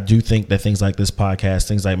I do think that things like this podcast,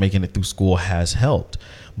 things like making it through school has helped.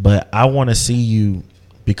 But I want to see you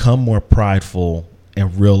become more prideful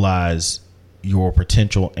and realize your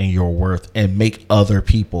potential and your worth and make other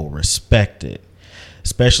people respect it,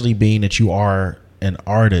 especially being that you are an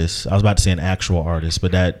artist. I was about to say an actual artist,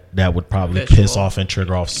 but that would probably piss off and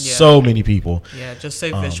trigger off so many people. Yeah, just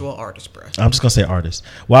say visual artist, bro. I'm just gonna say artist.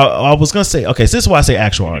 Well, I was gonna say, okay, so this is why I say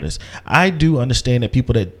actual artist. I do understand that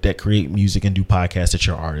people that create music and do podcasts, that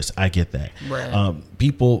you're artists. I get that. Right.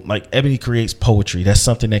 People like Ebony creates poetry. That's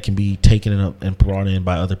something that can be taken up and brought in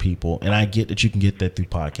by other people, and I get that you can get that through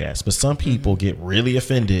podcasts. But some people get really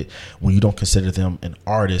offended when you don't consider them an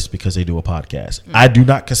artist because they do a podcast. I do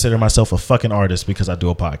not consider myself a fucking artist because I do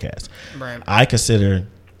a podcast. Right. I consider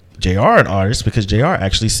JR an artist because JR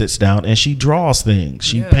actually sits down and she draws things,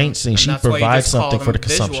 she paints things, she provides something for the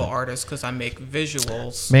consumption. Visual artist because I make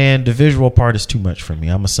visuals. Man, the visual part is too much for me.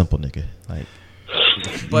 I'm a simple nigga. Like,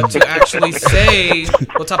 but to actually say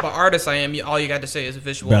what type of artist I am, all you got to say is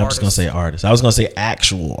visual artist. I'm just gonna say artist. I was gonna say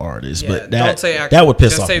actual artist, but don't say actual. That would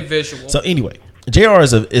piss just off. Say visual. So anyway, JR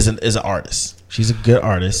is an artist. She's a good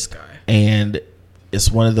artist, and it's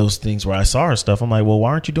one of those things where I saw her stuff. I'm like, well,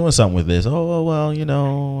 why aren't you doing something with this? Oh, well, you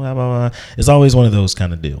know, blah, blah, blah. It's always one of those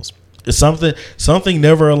kind of deals. It's something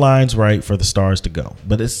never aligns right for the stars to go.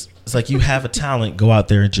 But it's like you have a talent, go out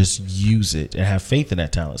there and just use it and have faith in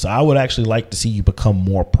that talent. So I would actually like to see you become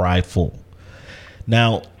more prideful.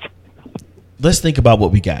 Now, let's think about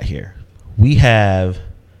what we got here. We have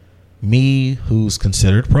me, who's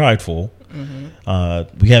considered prideful.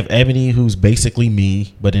 We have Ebony, who's basically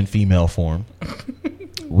me, but in female form.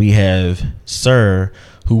 We have Sir,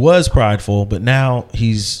 who was prideful, but now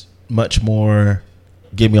he's much more,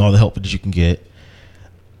 give me all the help that you can get.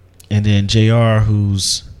 And then JR,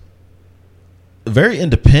 who's very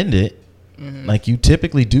independent. Like, you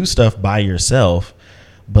typically do stuff by yourself,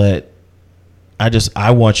 but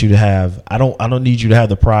I want you to have, I don't need you to have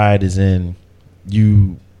the pride as in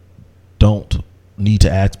you don't need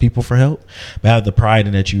to ask people for help, but have the pride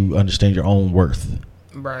in that you understand your own worth,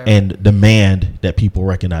 right, and demand that people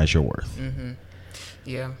recognize your worth.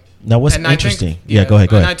 Yeah. Now, what's interesting? Go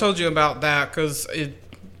ahead. And I told you about that because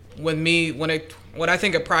when I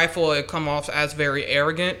think of prideful, it come off as very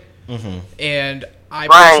arrogant, and I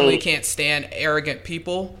personally can't stand arrogant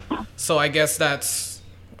people. So I guess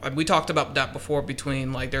we talked about that before,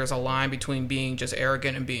 between like there's a line between being just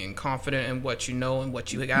arrogant and being confident in what you know and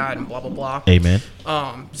what you got and blah blah blah. Amen.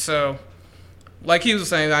 So like he was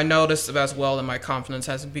saying, I noticed as well that my confidence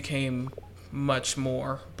has become much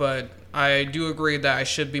more, but I do agree that I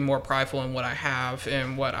should be more prideful in what I have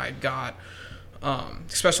and what I got,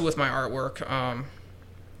 especially with my artwork.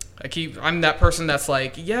 I'm that person that's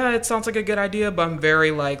like, yeah, it sounds like a good idea, but I'm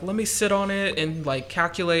very like, let me sit on it and like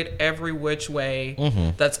calculate every which way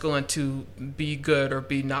that's going to be good or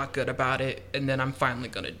be not good about it, and then I'm finally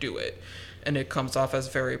going to do it. And it comes off as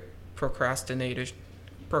very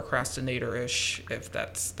procrastinator-ish, if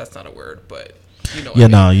that's not a word, but you know. Yeah,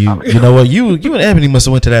 no, you know what, you and Ebony must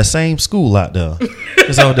have went to that same school out there.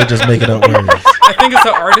 It's all they're just making up words. I think it's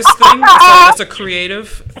an artist thing. It's a creative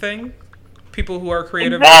thing. People who are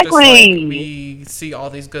creative, exactly. Are just like, we see all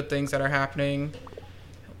these good things that are happening.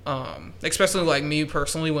 Especially like me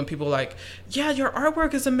personally, when people are like, yeah, your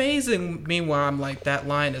artwork is amazing. Meanwhile, I'm like, that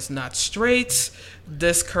line is not straight.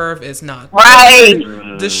 This curve is not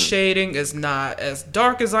right. This shading is not as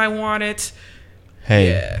dark as I want it.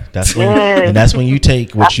 Hey, yeah. that's when you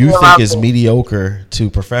take what you think is mediocre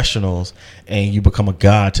to professionals and you become a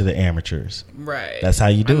god to the amateurs. Right. That's how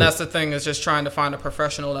you do it. And that's the thing, is just trying to find a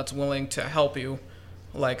professional that's willing to help you,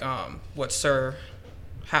 like what Sir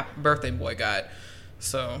Birthday Boy got.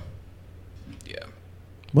 So, yeah.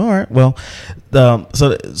 All right. Well,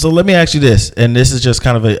 so let me ask you this, and this is just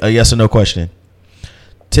kind of a yes or no question.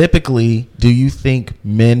 Typically, do you think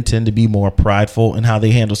men tend to be more prideful in how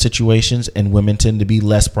they handle situations and women tend to be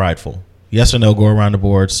less prideful? Yes or no? Go around the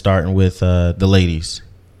board, starting with the ladies.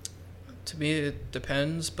 To me, it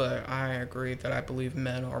depends, but I agree that I believe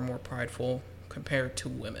men are more prideful compared to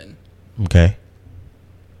women. Okay.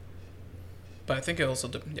 But I think it also,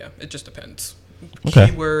 it just depends. Okay.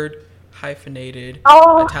 Keyword, hyphenated,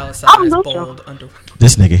 italicized, bold, under.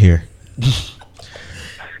 This nigga here.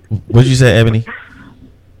 What did you say, Ebony?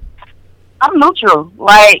 I'm neutral,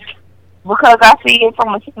 like, because I see it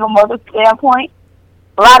from a single mother standpoint.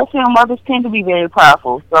 A lot of single mothers tend to be very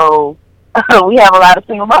powerful, so we have a lot of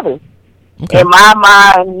single mothers. Okay. In my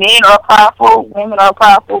mind, men are powerful, women are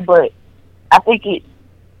powerful, but I think it's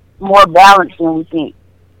more balanced than we think.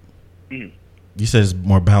 You said it's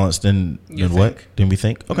more balanced than what? Than we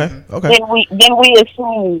think? Okay, okay. Then we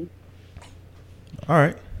assume. All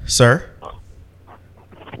right, sir.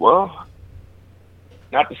 Well,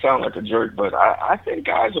 not to sound like a jerk, but I think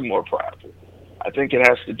guys are more prideful. I think it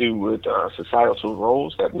has to do with societal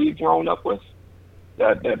roles that we've grown up with.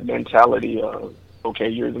 That mentality of, okay,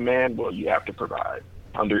 you're the man, well, you have to provide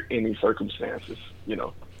under any circumstances, you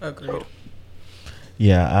know. Agreed. So.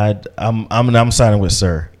 Yeah, I'm siding with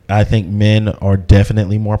sir. I think men are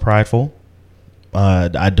definitely more prideful.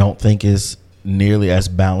 I don't think it's nearly as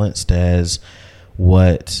balanced as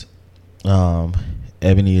what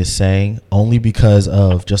Ebony is saying, only because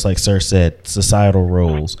of, just like sir said, societal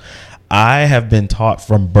roles. I have been taught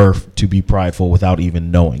from birth to be prideful without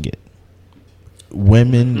even knowing it.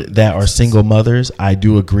 Women that are single mothers, I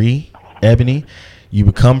do agree, Ebony, you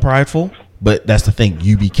become prideful, but that's the thing,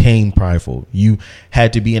 you became prideful. You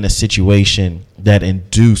had to be in a situation that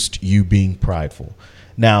induced you being prideful.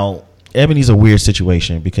 Now, Ebony's a weird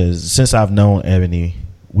situation because since I've known Ebony,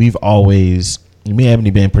 me and Ebony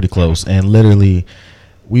been pretty close, and literally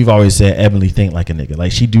we've always said Ebony think like a nigga.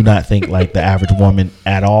 Like, she do not think like the average woman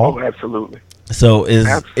at all. Oh, absolutely. So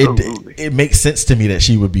it makes sense to me that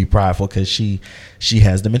she would be prideful because she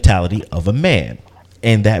has the mentality of a man.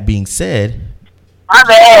 And that being said, my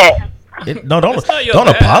bad. Don't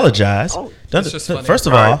apologize. Oh, first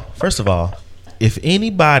of all, if any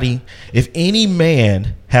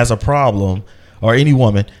man has a problem, or any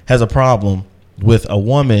woman has a problem with a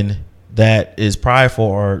woman that is prideful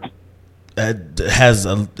or has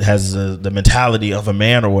the mentality of a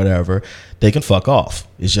man or whatever, they can fuck off.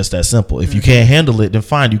 It's just that simple. If you can't handle it, then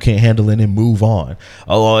fine, you can't handle it and move on.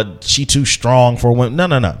 Oh, she too strong for women.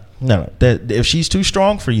 No. If she's too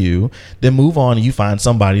strong for you, then move on and you find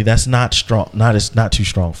somebody that's not strong. It's not too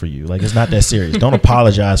strong for you. Like, it's not that serious. Don't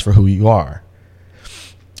apologize for who you are.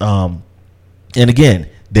 And again,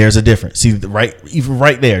 there's a difference. See, even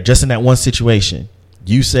right there, just in that one situation,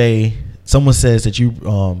 someone says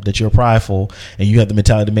that you're prideful and you have the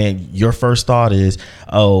mentality of man. Your first thought is,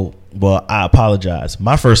 oh, well, I apologize.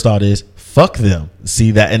 My first thought is, fuck them.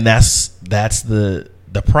 See that, and that's the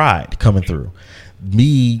pride coming through.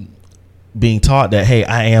 Me being taught that, hey,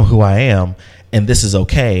 I am who I am and this is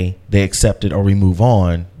okay, they accept it or we move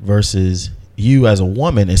on, versus you as a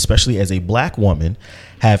woman, especially as a black woman,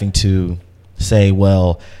 having to say,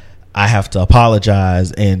 well, I have to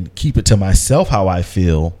apologize and keep it to myself how I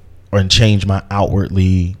feel, or change my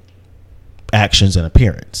outwardly actions and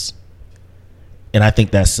appearance. And I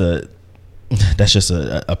think that's just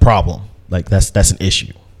a problem. Like that's an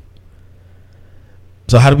issue.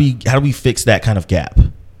 So how do we fix that kind of gap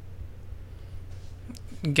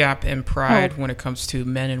in pride when it comes to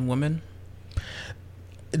men and women?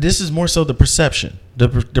 This is more so the perception,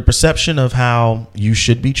 the perception of how you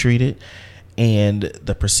should be treated, and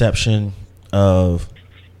the perception of,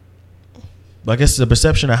 I guess, the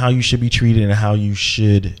perception of how you should be treated and how you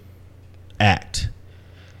should act.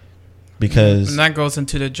 Because and that goes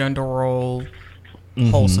into the gender role,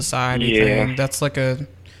 whole society thing. That's like a.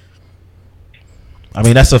 I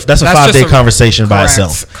mean, that's a 5-day conversation by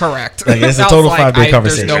itself. Correct. Like, it's a total 5-day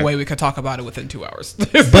conversation. There's no way we could talk about it within 2 hours.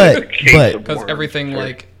 but because everything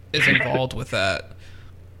like is involved with that.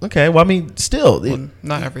 Okay, well, I mean, still,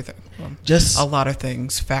 not everything. Just a lot of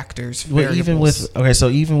things, factors, variables.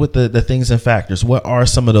 Even with the things and factors, what are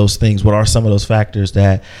some of those things? What are some of those factors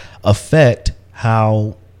that affect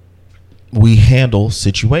how we handle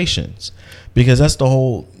situations? Because that's the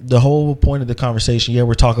whole point of the conversation. Yeah,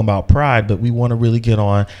 we're talking about pride, but we want to really get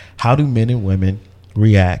on how do men and women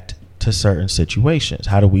react to certain situations?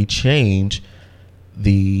 How do we change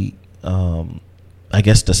the, I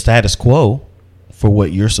guess, the status quo for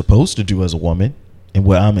what you're supposed to do as a woman and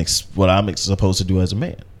what I'm supposed to do as a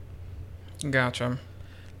man? Gotcha.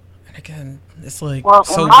 And again, it's like, well,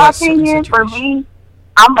 so in my opinion, for me,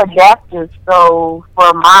 I'm adaptive. So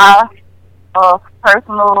for my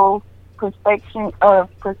personal perception,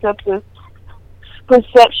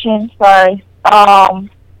 sorry,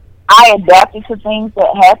 I adapted to things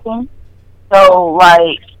that happen. So,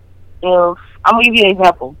 like, if I'm gonna give you an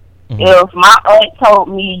example. Mm-hmm. If my aunt told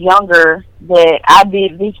me younger that I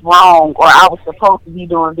did this wrong or I was supposed to be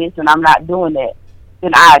doing this and I'm not doing that,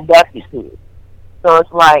 then I adapted to it. So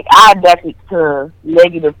it's like I adapted to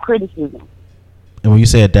negative criticism. And when you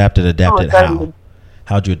say adapted how?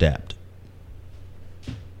 How'd you adapt?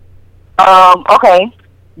 Okay.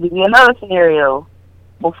 Give you another scenario.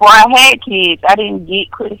 Before I had kids, I didn't get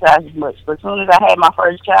criticized as much. But as soon as I had my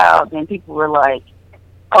first child, then people were like,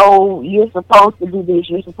 oh, you're supposed to do this,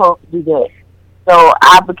 you're supposed to do that. So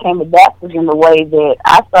I became adaptive in the way that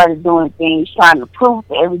I started doing things, trying to prove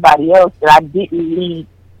to everybody else that I didn't need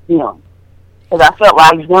them. Because I felt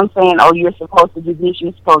like them saying, oh, you're supposed to do this,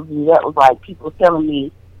 you're supposed to do that, was like people telling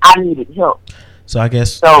me I needed help. So I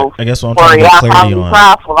guess what I'm trying to get clarity on.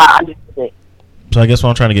 I understood it. So I guess what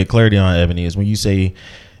I'm trying to get clarity on, Ebony, is when you say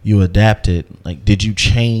you adapted, like, did you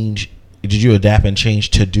adapt and change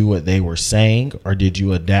to do what they were saying, or did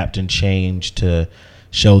you adapt and change to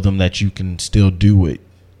show them that you can still do it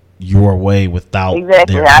your way without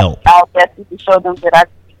their help? I adapted to show them that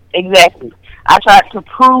I tried to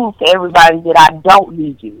prove to everybody that I don't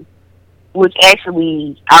need you, which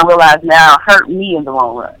actually I realize now hurt me in the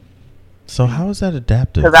long run. So how is that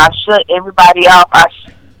adaptive? Because I shut everybody off.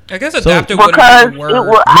 I guess adaptive wouldn't be the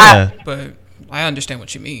word, but I understand what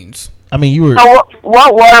she means. I mean, you were. So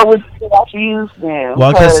what word would you use then?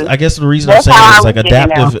 Well, I guess the reason I'm saying is like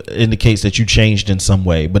adaptive indicates that you changed in some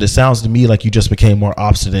way, but it sounds to me like you just became more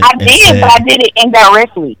obstinate. I did, but I did it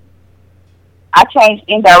indirectly. I changed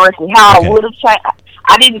indirectly. How I would have changed.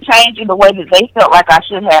 I didn't change it the way that they felt like I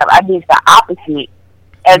should have. I did the opposite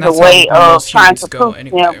as a way of trying to prove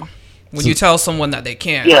them. When you tell someone that they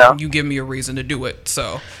can't, you give me a reason to do it.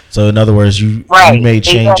 So in other words, you made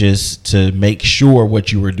changes to make sure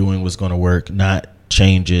what you were doing was going to work, not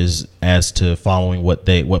changes as to following what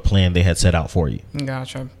plan they had set out for you.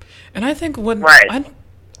 Gotcha. And I think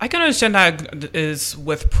I can understand that is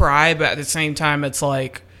with pride, but at the same time, it's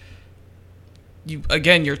like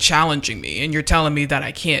you're challenging me and you're telling me that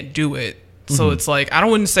I can't do it. Mm-hmm. So it's like I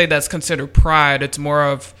wouldn't say that's considered pride. It's more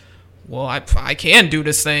of, well, I can do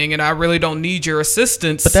this thing, and I really don't need your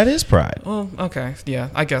assistance. But that is pride. Well, okay, yeah,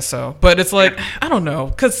 I guess so. But it's like, I don't know,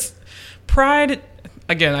 because pride,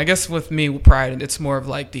 again, I guess with me, pride, it's more of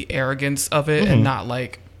like the arrogance of it, and not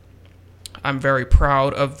like I'm very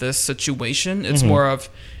proud of this situation. It's more of,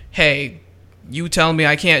 hey, you tell me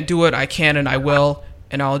I can't do it, I can and I will,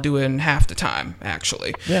 and I'll do it in half the time,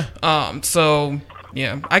 actually. Yeah. So,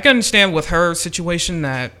 yeah, I can understand with her situation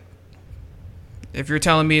that if you're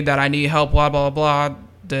telling me that I need help, blah, blah, blah,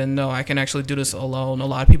 then no, I can actually do this alone. A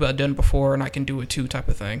lot of people have done it before, and I can do it too, type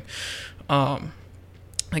of thing. I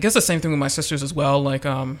guess the same thing with my sisters as well. Like,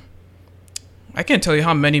 I can't tell you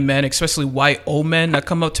how many men, especially white old men, that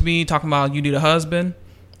come up to me talking about you need a husband.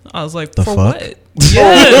 I was like, for what?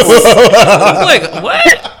 Yes. I was like,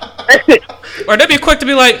 what? Or they'd be quick to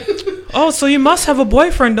be like, Oh, so you must have a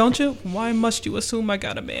boyfriend, don't you? Why must you assume I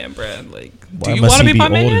got a man, Brad? Like, do you want to be my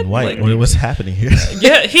man? And white? Like, what's happening here?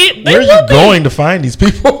 Yeah, where are you going to find these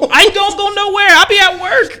people? I don't go nowhere. I'll be at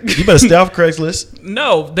work. You better stay off Craigslist.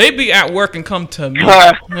 No, they be at work and come to me. And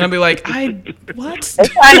I'll be like, what?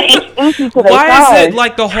 Why is it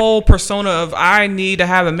like the whole persona of I need to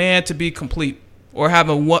have a man to be complete, or have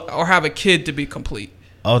a kid to be complete?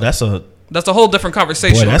 Oh, that's a whole different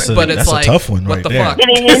conversation. Boy, but it's like, a tough one, what right the there.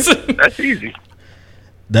 fuck? That's easy.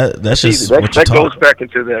 That's just that goes back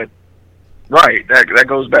into that. Right, that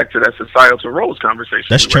goes back to that societal roles conversation.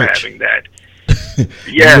 That's we were church. having that.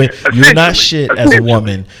 Yeah, you're not shit as a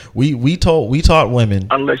woman. We taught women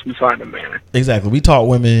unless you find a man. Exactly, we taught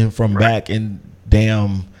women from back in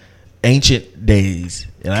damn ancient days,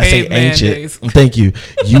 and I say ancient. Days. Thank you.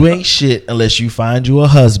 You ain't shit unless you find you a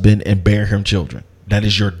husband and bear him children. That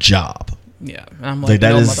is your job. Yeah, and I'm like,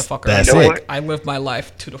 no, motherfucker. I live my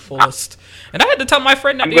life to the fullest. And I had to tell my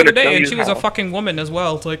friend that the other day, and she was a fucking woman as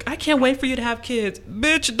well. It's like, I can't wait for you to have kids.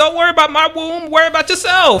 Bitch, don't worry about my womb. Worry about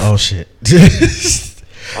yourself. Oh, shit.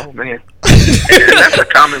 Oh, man. And that's a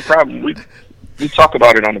common problem. We talk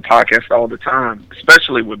about it on the podcast all the time,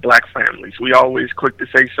 especially with black families. We always quick to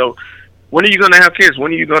say, so when are you going to have kids?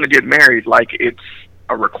 When are you going to get married? Like, it's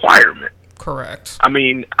a requirement. Correct. I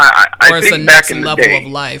mean, I think the next level of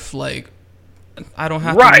life. Like, I don't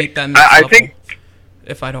have to meet that next level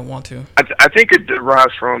if I don't want to. I think it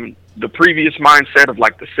derives from the previous mindset of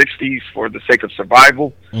like the 60s for the sake of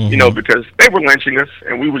survival, you know, because they were lynching us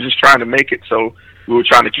and we were just trying to make it. So we were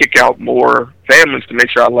trying to kick out more families to make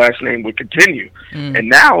sure our last name would continue. And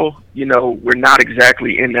now, you know, we're not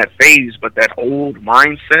exactly in that phase, but that old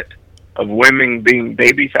mindset of women being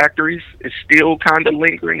baby factories is still kind of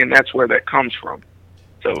lingering, and that's where that comes from.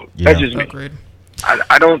 So that's just me. Agreed.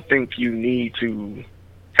 I don't think you need to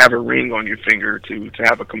have a ring on your finger to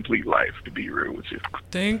have a complete life, to be real with you.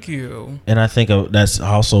 Thank you. And I think that's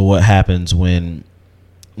also what happens when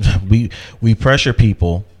we pressure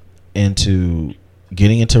people into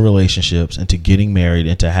getting into relationships, into getting married,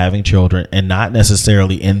 into having children, and not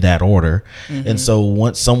necessarily in that order. And so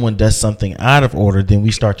once someone does something out of order, then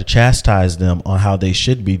we start to chastise them on how they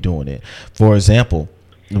should be doing it. For example,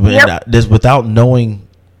 without knowing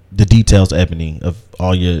the details, Ebony, of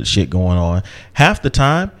all your shit going on, half the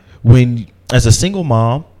time when as a single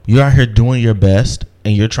mom, you're out here doing your best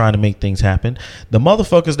and you're trying to make things happen, the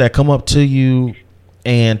motherfuckers that come up to you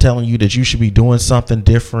and telling you that you should be doing something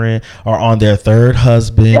different are on their third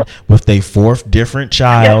husband with their fourth different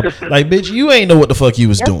child. Like, bitch, you ain't know what the fuck you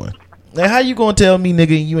was doing. Like, how you gonna tell me,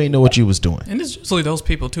 nigga, you ain't know what you was doing? And it's usually those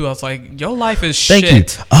people too. I was like, your life is shit.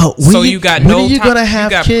 Thank you. So you got when are you gonna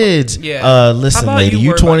have kids? Listen, lady,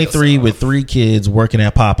 you 23 with 3 kids working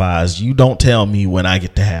at Popeyes. You don't tell me when I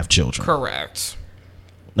get to have children. Correct.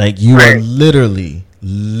 Like, you are literally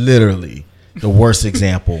the worst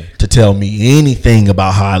example to tell me anything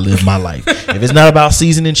about how I live my life. If it's not about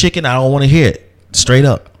seasoning chicken, I don't want to hear it. Straight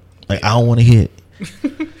up. Like, I don't want to hear it.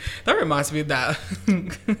 That reminds me of that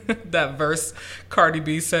that verse Cardi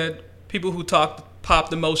B said, people who pop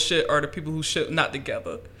the most shit are the people who shit not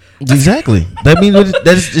together. Exactly. That means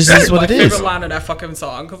that's what it is. My favorite line of that fucking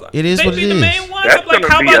song. It is what it is. The main ones. I'm like,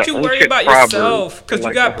 how about you worry about yourself? Because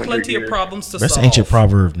you got plenty of problems to solve. That's an ancient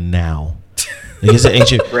proverb now. It's an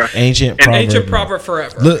ancient proverb. Ancient proverb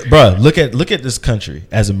forever. Look, bro, look at this country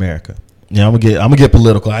as America. Yeah, I'm gonna get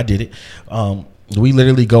political. I did it. We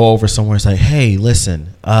literally go over somewhere and say, hey,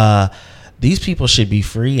 listen, these people should be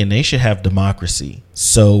free and they should have democracy.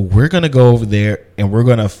 So we're going to go over there and we're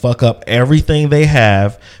going to fuck up everything they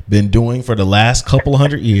have been doing for the last couple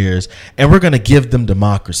hundred years. And we're going to give them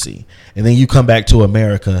democracy. And then you come back to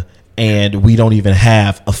America and we don't even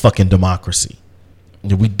have a fucking democracy.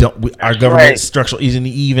 Our government structure isn't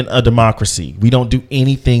even a democracy. We don't do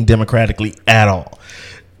anything democratically at all.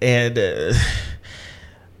 And,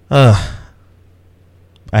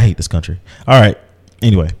 I hate this country. All right.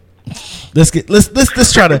 Anyway, let's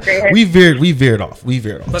try to. We veered off.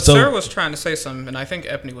 But Sarah was trying to say something, and I think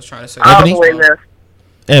Ebony was trying to say something.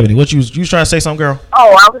 Ebony, what you was trying to say something, girl?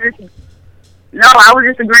 Oh, I was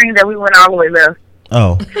just agreeing that we went all the way left.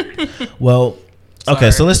 Oh, well.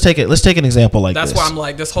 Okay, so let's take an example like this. That's why I'm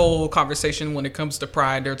like, this whole conversation when it comes to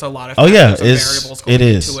pride, there's a lot of variables going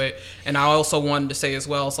into it. And I also wanted to say as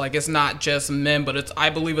well, it's like, it's not just men, but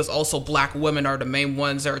I believe it's also black women are the main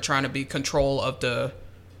ones that are trying to be control of the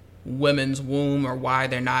women's womb, or why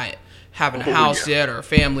they're not having a house yet or a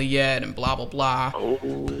family yet, and blah blah blah.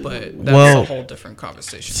 But that's a whole different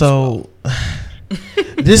conversation. So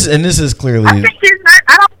this is clearly. I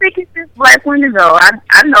don't think it's just black women though.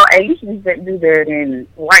 I know Asians that do that, and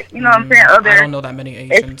white. You know what I'm saying? I don't know that many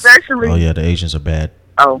Asians. Especially. Oh yeah, the Asians are bad.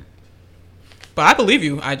 Oh. But I believe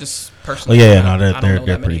you. I just personally. Oh yeah, no,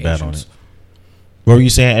 they're pretty bad on it. What were you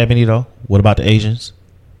saying, Ebony? Though, what about the Asians?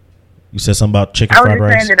 You said something about chicken fried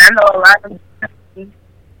rice. I was just saying that I know a lot of.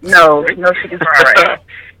 No chicken fried rice.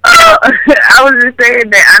 I was just saying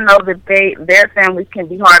that I know that their families can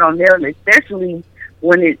be hard on them, especially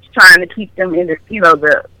when it's trying to keep them in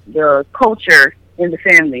the culture in the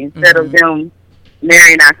family instead of them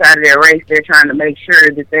marrying outside of their race. They're trying to make sure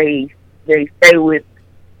that they stay with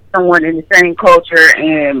someone in the same culture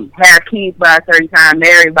and have kids by a certain time,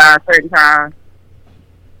 married by a certain time.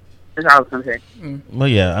 That's all I was going to say. Well,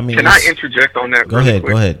 yeah, I mean, can I interject on that? Go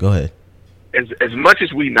ahead. As much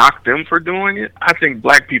as we knock them for doing it, I think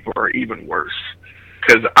black people are even worse.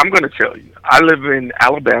 Because I'm going to tell you, I live in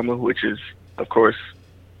Alabama, which is, of course,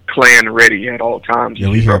 Klan ready at all times. Yeah,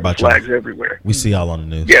 we hear about flags everywhere. We see y'all on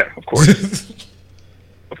the news. Yeah, of course.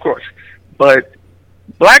 Of course. But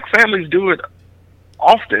black families do it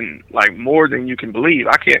often, like more than you can believe.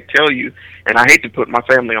 I can't tell you, and I hate to put my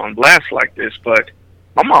family on blast like this, but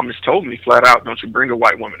my mom has told me flat out, don't you bring a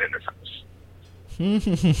white woman in this house.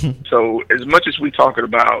 So as much as we talking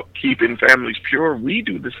about keeping families pure, we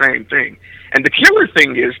do the same thing. And the killer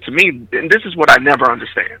thing is, to me, and this is what I never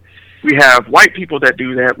understand, we have white people that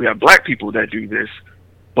do that, we have black people that do this,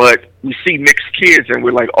 but we see mixed kids and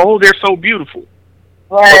we're like, oh, they're so beautiful.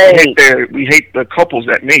 Right. But we hate the couples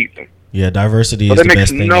that made them. Yeah, diversity is the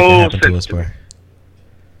best thing that can happen to us, bro.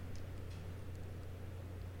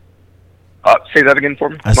 Say that again for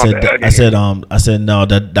me. I said no.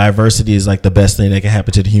 That diversity is like the best thing that can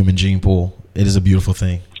happen to the human gene pool. It is a beautiful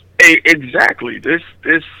thing. Exactly. This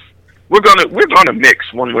we're gonna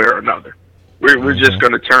mix one way or another. We're just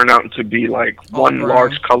gonna turn out to be like one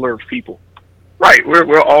large color of people. Right.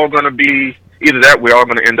 We're all gonna be either that. We're all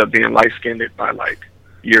gonna end up being light skinned by like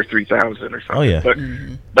year 3000 or something. Oh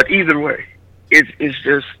yeah. But either way, it's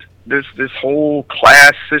just this whole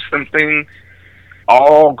class system thing.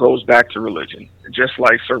 All goes back to religion, just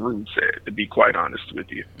like Sir Rude said, to be quite honest with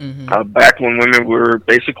you. Back when women were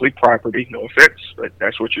basically property, no offense, but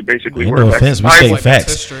that's what you basically were. No offense, we say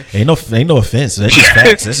facts. Ain't no offense. That's just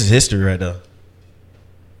facts. This is history right now.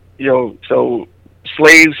 So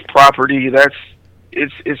slaves, property,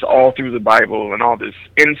 it's all through the Bible, and all this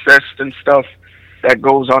incest and stuff that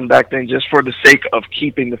goes on back then just for the sake of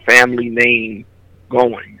keeping the family name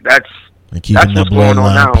going. That's what's going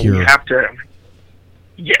on now. Pure. We have to...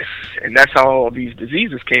 Yes, and that's how all these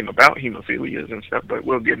diseases came about, hemophilias and stuff, but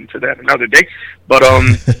we'll get into that another day. But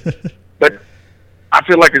but I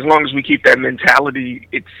feel like as long as we keep that mentality,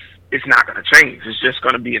 it's not going to change. It's just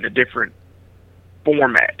going to be in a different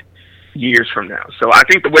format years from now. So I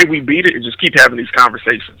think the way we beat it is just keep having these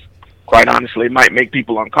conversations. Quite honestly, it might make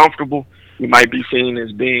people uncomfortable. We might be seen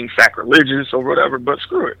as being sacrilegious or whatever, but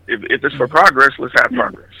screw it. If it's for progress, let's have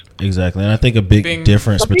progress. Exactly, and I think a big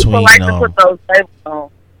difference between like to put those labels on.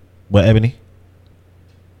 What, Ebony?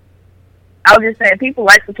 I was just saying, people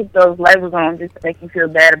like to put those labels on just to make you feel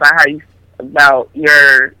bad about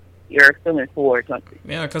your feelings towards something.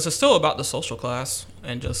 Yeah, because it's still about the social class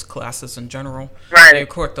and just classes in general. Right. They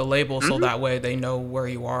correct the label so that way they know where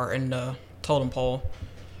you are in the totem pole.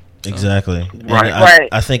 So. Exactly. Right.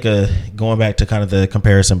 I think going back to kind of the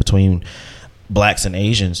comparison between blacks and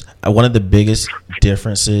Asians, one of the biggest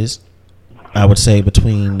differences I would say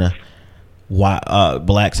between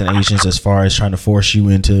blacks and Asians as far as trying to force you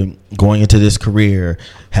into going into this career,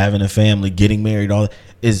 having a family, getting married, all that,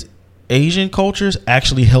 is Asian cultures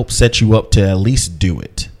actually help set you up to at least do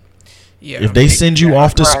it. Yeah. If they send you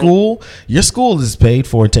off to school, your school is paid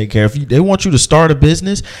for and taken care of. If they want you to start a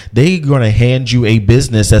business, they're going to hand you a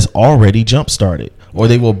business that's already jump started, or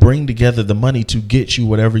they will bring together the money to get you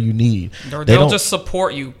whatever you need. Or they'll just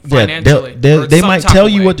support you financially. They might tell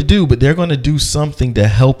you what to do, but they're going to do something to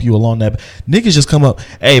help you along that. Niggas just come up,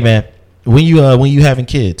 hey man, when you having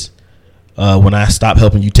kids, when I stop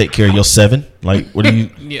helping you take care of your 7, like what do you?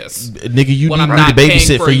 Yes, nigga, you need me to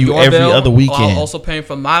babysit for you every other weekend. I'm also paying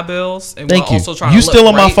for my bills, and thank you. Also trying You to still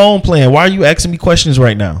on my phone playing? Why are you asking me questions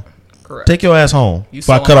right now? Correct. Take your ass home.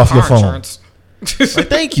 Before I cut off your phone. Like,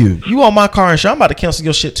 thank you. You on my car insurance? I'm about to cancel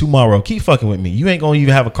your shit tomorrow. Keep fucking with me. You ain't gonna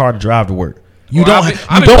even have a car to drive to work. You don't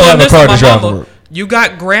have a car to drive to work. You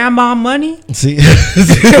got grandma money? See,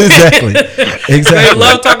 exactly. They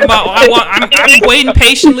love talking about. I'm waiting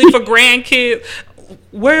patiently for grandkids.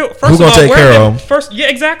 Where first who of all, take care of them? First, yeah,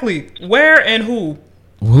 exactly. Where and who?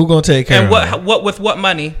 Who gonna take care and of them? What with what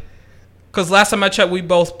money? Because last time I checked, we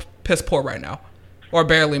both piss poor right now. or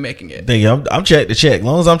barely making it. I'm check to check. As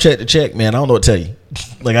long as I'm check to check, man, I don't know what to tell you.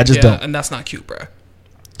 Like, I just don't. And that's not cute, bro.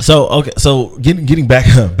 So okay, so getting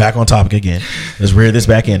back on topic again. Let's rear this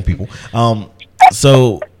back in, people.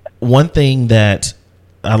 So one thing that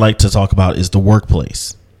I like to talk about is the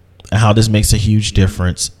workplace and how this makes a huge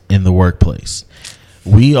difference in the workplace.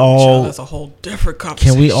 That's a whole different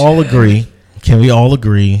conversation. Can we all agree? Can we all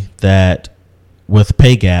agree that with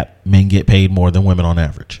pay gap, men get paid more than women on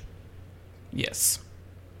average? Yes,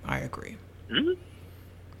 I agree.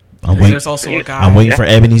 Mm-hmm. There's also a guy. I'm waiting for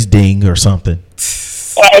Ebony's ding or something.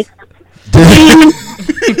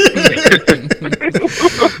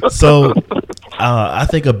 So, I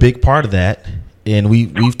think a big part of that, and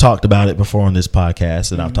we've talked about it before on this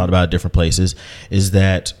podcast, and I've talked about it different places, is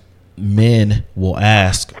that men will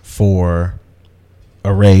ask for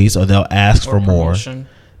a raise, or they'll ask for more,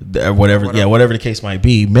 or whatever. Yeah, whatever the case might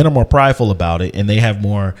be. Men are more prideful about it, and they have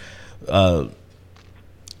more.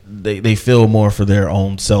 They feel more for their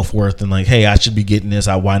own self-worth and like, hey, I should be getting this.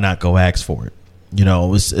 Why not go ask for it? You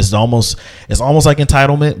know, it's almost like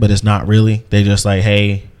entitlement, but it's not really. They just like,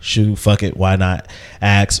 hey, shoot, fuck it, why not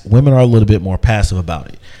ask? Women are a little bit more passive about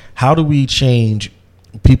it. How do we change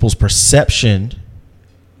people's perception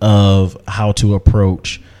of how to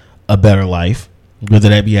approach a better life, whether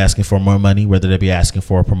that be asking for more money, whether that be asking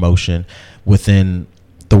for a promotion within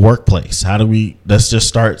the workplace? Let's just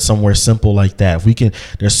start somewhere simple like that.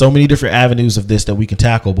 If there's so many different avenues of this that we can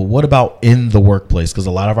tackle, but what about in the workplace? Because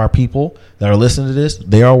a lot of our people that are listening to this,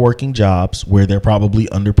 they are working jobs where they're probably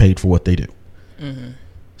underpaid for what they do. Mm-hmm.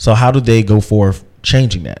 So how do they go for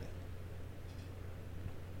changing that?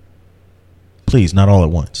 Please, not all at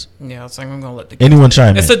once. Yeah, it's like I'm gonna let anyone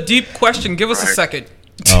chime in. It's a deep question. Give us a second.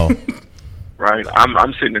 Oh. Right,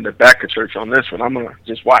 I'm sitting in the back of church on this one. I'm gonna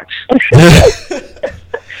just watch.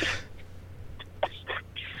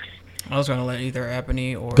 I was gonna let either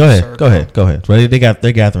Ebony or go ahead. Ready?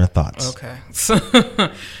 They're gathering thoughts. Okay. So,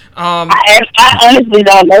 I honestly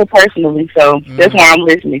don't know personally, so that's why I'm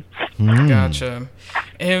listening. Gotcha.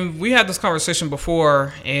 And we had this conversation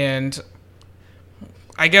before, and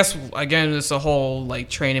I guess again it's a whole like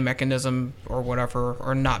training mechanism or whatever,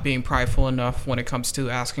 or not being prideful enough when it comes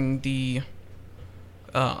to asking the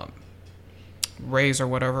raise or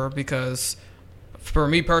whatever, because for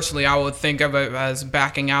me personally, I would think of it as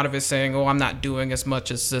backing out of it, saying, oh, I'm not doing as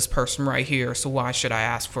much as this person right here, so why should I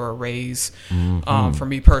ask for a raise? Mm-hmm. For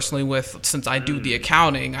me personally, since I do the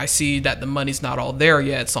accounting, I see that the money's not all there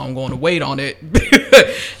yet, so I'm going to wait on it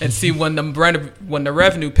and see when the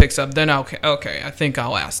revenue picks up, then okay, I think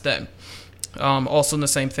I'll ask then. Also the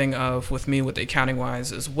same thing with me with the accounting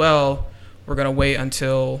wise as well, we're going to wait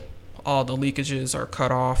until all the leakages are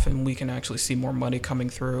cut off and we can actually see more money coming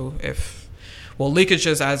through.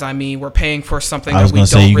 Leakages, as I mean, we're paying for something that we don't really need. I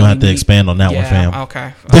was going to say, you're going to have to expand on that one, fam.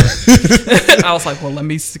 Okay. I was like, well, let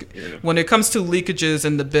me see. When it comes to leakages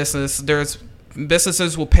in the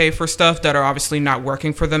businesses will pay for stuff that are obviously not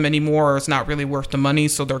working for them anymore, or it's not really worth the money,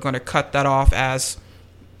 so they're going to cut that off as,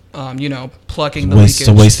 plugging the leakage.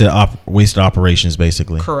 So wasted operations,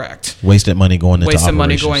 basically. Correct. Wasted money going into operations. Wasted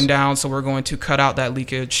money going down, so we're going to cut out that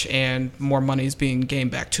leakage, and more money is being gained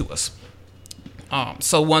back to us.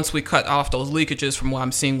 So once we cut off those leakages from what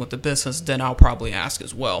I'm seeing with the business, then I'll probably ask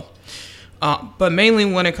as well. But mainly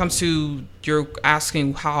when it comes to you're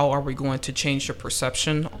asking how are we going to change the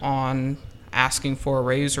perception on asking for a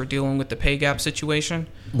raise or dealing with the pay gap situation?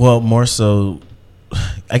 Well, more so,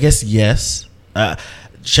 I guess, yes.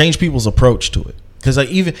 Change people's approach to it. Because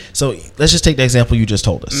let's just take the example you just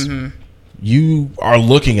told us. Mm-hmm. You are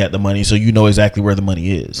looking at the money, so you know exactly where the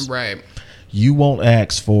money is. Right. You won't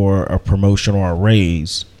ask for a promotion or a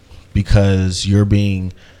raise because you're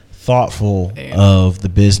being thoughtful of the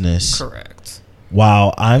business. Correct.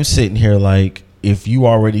 While I'm sitting here like, if you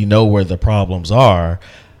already know where the problems are,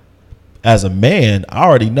 as a man, I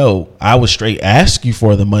already know I would straight ask you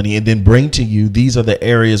for the money and then bring to you, these are the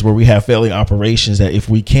areas where we have failing operations that if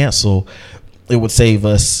we cancel, it would save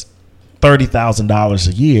us $30,000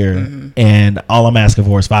 a year, and all I'm asking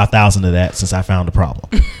for is $5,000 of that since I found a problem.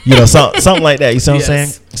 Something like that. You see what I'm saying?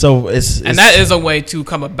 So it's and that is a way to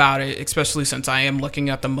come about it, especially since I am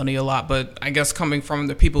looking at the money a lot. But I guess coming from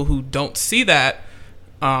the people who don't see that,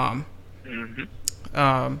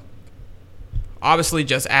 obviously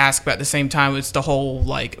just ask, but at the same time, it's the whole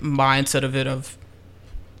like mindset of it of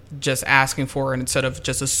just asking for it instead of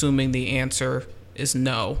just assuming the answer is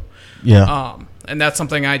no. Yeah. And that's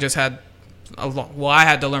something I just had. I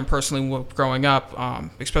had to learn personally growing up,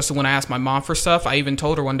 especially when I asked my mom for stuff. I even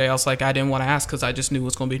told her one day, I was like, I didn't want to ask because I just knew it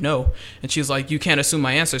was going to be no. And she was like, you can't assume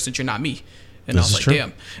my answer since you're not me. And I was like,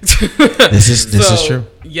 damn. This is true.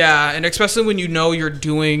 Yeah, and especially when you know you're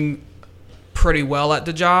doing pretty well at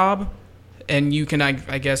the job, and you can, I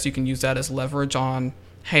guess you can use that as leverage on,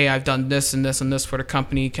 hey, I've done this and this and this for the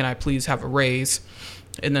company. Can I please have a raise?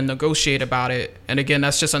 And then negotiate about it. And again,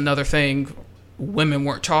 that's just another thing women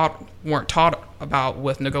weren't taught about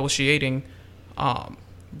with negotiating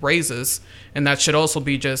raises, and that should also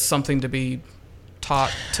be just something to be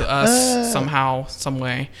taught to us somehow, some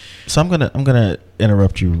way. So I'm gonna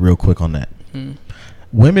interrupt you real quick on that.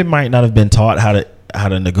 Women might not have been taught how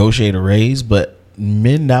to negotiate a raise, but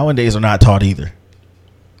men nowadays are not taught either.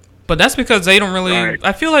 But that's because they don't really. Right.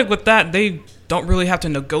 I feel like with that they don't really have to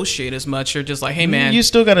negotiate as much. You're just like, hey man, you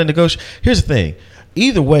still got to negotiate. Here's the thing: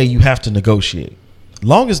 either way, you have to negotiate.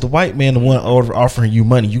 Long as the white man the one offering you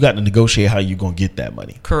money, you got to negotiate how you gonna get that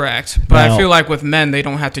money. Correct. But now, I feel like with men, they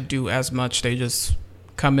don't have to do as much. They just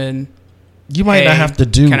come in. You might not have to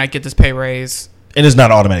do. Can I get this pay raise? And it's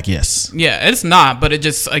not automatic. Yes. Yeah, it's not. But it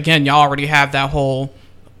just, again, y'all already have that whole.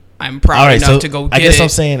 I'm proud enough to go get it. I guess what I'm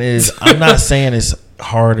saying is, I'm not saying it's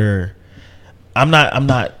harder.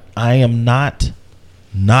 I am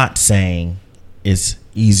not saying it's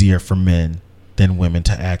easier for men than women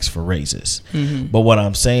to ask for raises. Mm-hmm. But what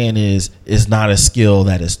I'm saying is, it's not a skill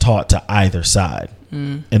that is taught to either side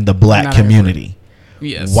in the black community.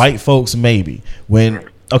 Yes. White folks, maybe.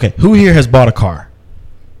 Who here has bought a car?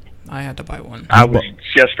 I had to buy one. I was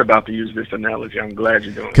just about to use this analogy. I'm glad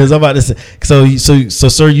you're doing it. Because I'm about to say, so,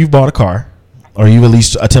 sir, you bought a car, or you at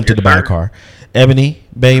least attempted to buy a car. Ebony,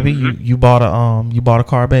 baby, you bought a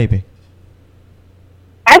car, baby.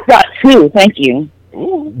 I bought two. Thank you.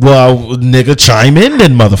 Ooh. Well, nigga, chime in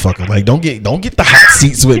then, motherfucker. Like, don't get the hot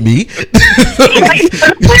seats with me.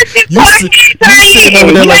 you sitting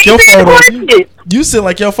over there like your phone on mute. You sit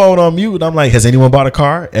like your phone on mute, and I'm like, has anyone bought a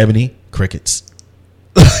car? Ebony, crickets.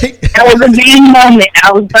 That was a big moment.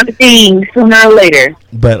 I was gonna think sooner or later.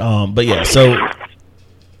 But yeah. So,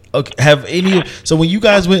 okay, so when you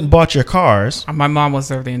guys went and bought your cars, my mom was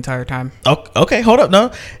there the entire time. Okay, hold up,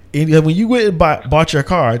 no. When you went and bought your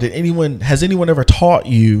car, has anyone ever taught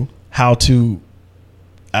you how to,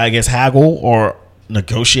 I guess, haggle or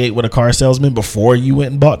negotiate with a car salesman before you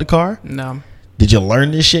went and bought the car? No. Did you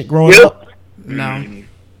learn this shit growing up? No.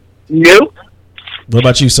 Nope. What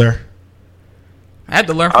about you, sir? I had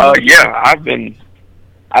to learn. I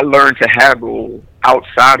learned to haggle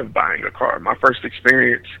outside of buying a car. My first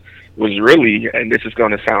experience was really, and this is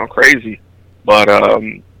going to sound crazy, but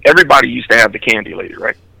everybody used to have the candy lady,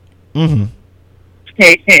 right? Mm-hmm.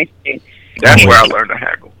 That's where I learned to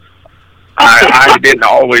haggle. I didn't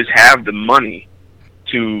always have the money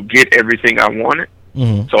to get everything I wanted,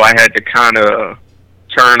 so I had to kind of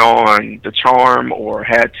turn on the charm, or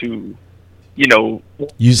had to, get in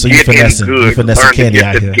good, learn to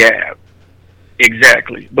get the gab.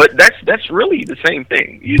 Exactly, but that's really the same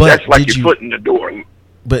thing. That's like your foot in the door.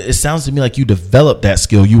 But it sounds to me like you developed that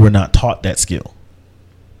skill. You were not taught that skill.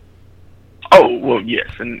 Oh well, yes,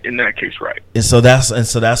 in that case, right. And so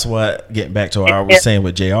that's what, getting back to what I was saying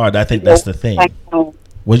with JR, I think that's the thing.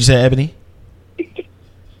 What'd you say, Ebony?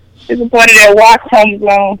 It's a part of that watch home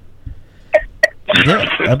alone. Yeah,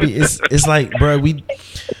 I mean, it's like, bro,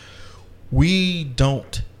 we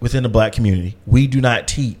don't, within the black community, we do not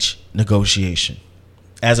teach negotiation.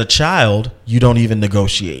 As a child, you don't even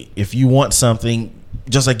negotiate. If you want something,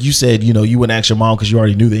 just like you said, you wouldn't ask your mom because you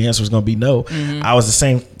already knew the answer was going to be no. Mm-hmm. I was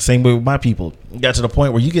the same way with my people. Got to the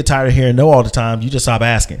point where you get tired of hearing no all the time, you just stop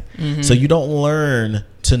asking. Mm-hmm. So you don't learn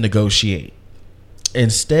to negotiate.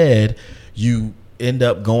 Instead, you end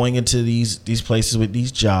up going into these places with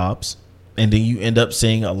these jobs, and then you end up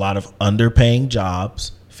seeing a lot of underpaying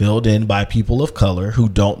jobs filled in by people of color who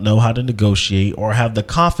don't know how to negotiate or have the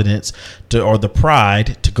confidence or the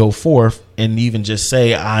pride to go forth and even just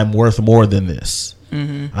say, I'm worth more than this.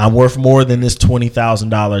 Mm-hmm. I'm worth more than this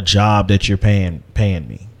 $20,000 job that you're paying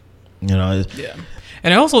me. Yeah.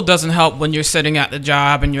 And it also doesn't help when you're sitting at the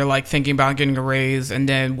job and you're like thinking about getting a raise, and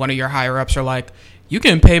then one of your higher ups are like, you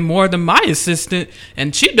can pay more than my assistant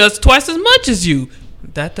and she does twice as much as you.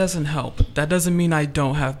 That doesn't help. That doesn't mean I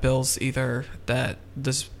don't have bills either that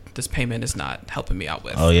this payment is not helping me out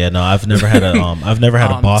with. Oh yeah, no, I've never had a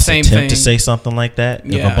boss attempt to say something like that.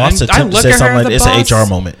 Yeah. If a boss attempt to say something like that, it's an HR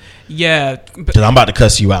moment. Yeah, because I'm about to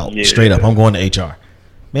cuss you out straight up. I'm going to HR.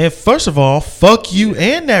 Man, first of all, fuck you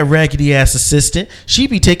and that raggedy ass assistant. She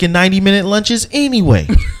be taking 90-minute lunches anyway.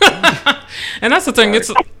 And that's the thing.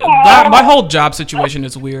 My whole job situation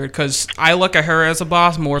is weird because I look at her as a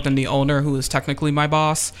boss more than the owner, who is technically my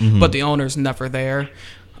boss, but the owner's never there.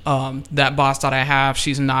 That boss that I have,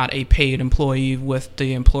 she's not a paid employee with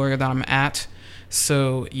the employer that I'm at.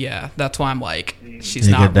 So yeah, that's why I'm like, she's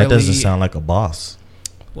not that really. doesn't sound like a boss.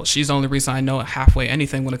 Well, she's the only reason I know halfway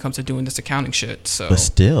anything when it comes to doing this accounting shit. So, but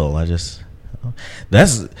still, we have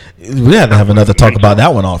to have another talk about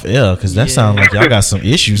that one off air, because that sounds like y'all got some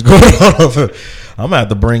issues going on. I'm gonna have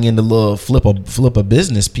to bring in the little flip a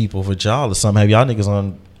business people for y'all or something. Have y'all niggas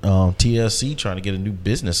on TLC trying to get a new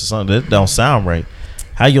business or something? That don't sound right.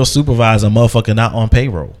 How your supervisor motherfucker not on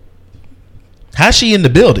payroll? How's she in the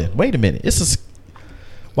building? Wait a minute.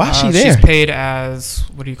 Why is she there? She's paid as,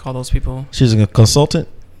 what do you call those people? She's a consultant?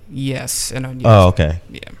 Yes. Oh, okay.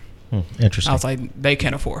 Yeah. Interesting. I was like, they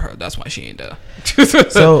can't afford her. That's why she ain't there.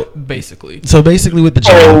 So basically with the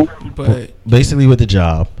job,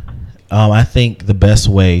 I think the best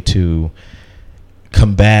way to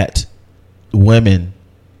combat women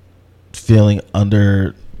feeling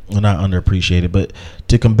not underappreciated, but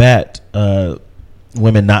to combat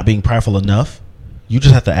women not being prideful enough, you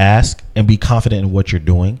just have to ask and be confident in what you're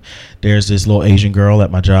doing. There's this little Asian girl at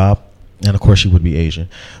my job, and of course she would be Asian,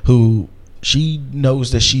 who she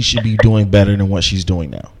knows that she should be doing better than what she's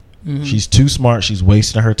doing now. Mm-hmm. She's too smart. She's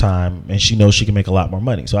wasting her time, and she knows she can make a lot more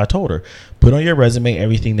money. So I told her, put on your resume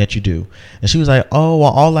everything that you do. And she was like, oh,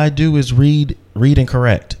 well, all I do is read and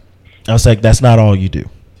correct. I was like, that's not all you do.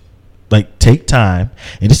 Like, take time.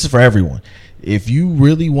 And this is for everyone. If you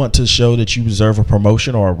really want to show that you deserve a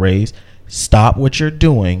promotion or a raise, stop what you're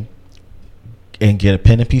doing and get a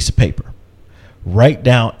pen and piece of paper. Write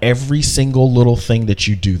down every single little thing that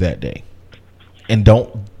you do that day. And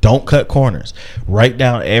don't cut corners. Write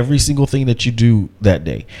down every single thing that you do that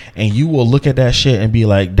day. And you will look at that shit and be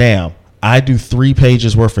like, damn, I do 3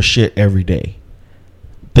 pages worth of shit every day.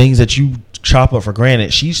 Things that you chop up for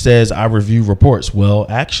granted. She says I review reports. Well,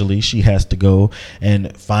 actually, she has to go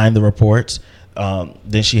and find the reports.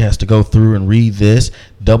 Then she has to go through and read this,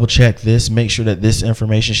 double check this, make sure that this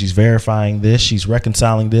information, she's verifying this, she's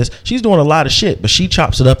reconciling this. She's doing a lot of shit, but she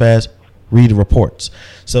chops it up as read the reports.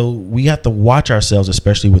 So we have to watch ourselves,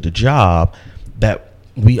 especially with the job, that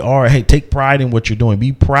we are, hey, take pride in what you're doing.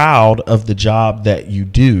 Be proud of the job that you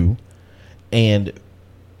do and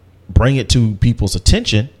bring it to people's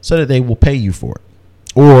attention so that they will pay you for it.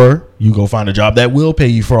 Or you go find a job that will pay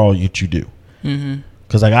you for all that you do. Mm-hmm.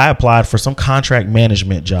 Because like I applied for some contract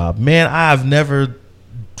management job. Man, I've never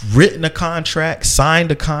written a contract,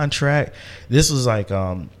 signed a contract. This was like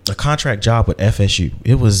a contract job with FSU.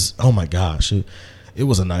 It was, oh my gosh, it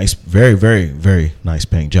was a nice, very, very, very nice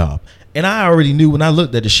paying job. And I already knew when I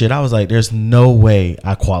looked at the shit, I was like, there's no way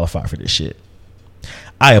I qualify for this shit.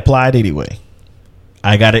 I applied anyway.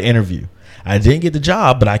 I got an interview. I didn't get the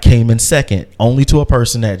job, but I came in second, only to a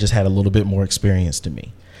person that just had a little bit more experience than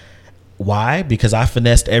me. Why? Because I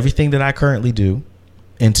finessed everything that I currently do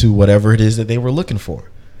into whatever it is that they were looking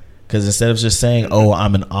for. Because instead of just saying, oh,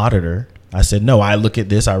 I'm an auditor, I said, no, I look at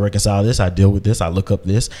this, I reconcile this, I deal with this, I look up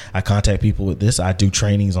this, I contact people with this, I do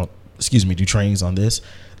trainings on this.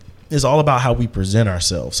 It's all about how we present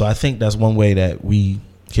ourselves. So I think that's one way that we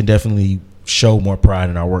can definitely show more pride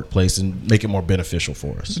in our workplace and make it more beneficial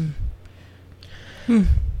for us.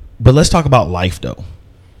 But let's talk about life, though.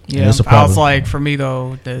 Yeah, I was like, for me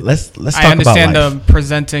though, let's talk about life. I understand the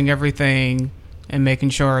presenting everything and making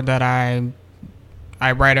sure that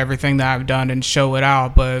I write everything that I've done and show it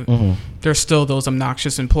out, but there's still those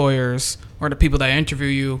obnoxious employers or the people that interview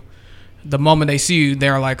you. The moment they see you,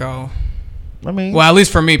 they're like, oh. I mean, well, at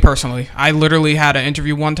least for me personally, I literally had an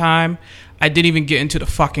interview one time. I didn't even get into the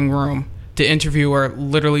fucking room. The interviewer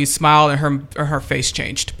literally smiled and her face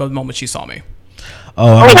changed the moment she saw me.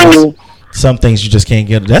 Oh, some things you just can't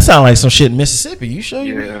get. That sounds like some shit in Mississippi. You sure?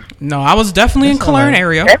 Yeah. No, I was definitely in Calern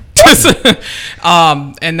area.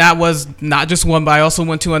 And that was not just one, but I also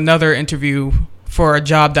went to another interview for a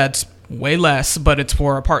job that's way less, but it's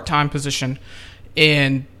for a part-time position.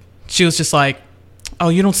 And she was just like, oh,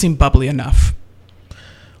 you don't seem bubbly enough.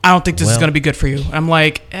 I don't think this is going to be good for you. I'm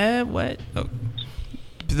like, what? Oh.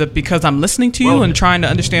 Because I'm listening to you and trying to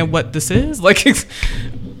understand what this is? Like,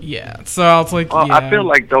 yeah. So I was like, yeah. I feel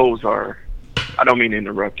like those are, I don't mean to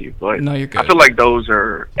interrupt you, but no, you're good. I feel like those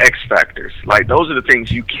are X factors. Like, those are the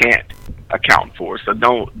things you can't account for, so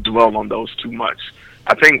don't dwell on those too much.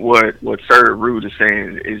 I think what Sir Rude is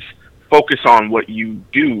saying is focus on what you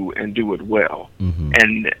do and do it well. Mm-hmm.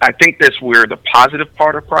 And I think that's where the positive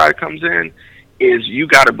part of pride comes in, is you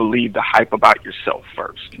got to believe the hype about yourself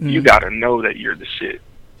first. Mm-hmm. You got to know that you're the shit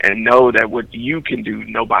and know that what you can do,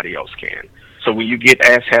 nobody else can. So when you get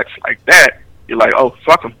ass hats like that, you're like, oh,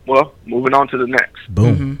 fuck them. Well, moving on to the next.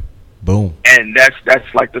 Boom. Mm-hmm. Boom. And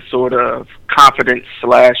that's like the sort of confidence /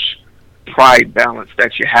 pride balance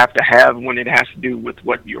that you have to have when it has to do with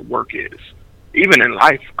what your work is. even in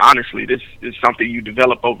life, honestly, this is something you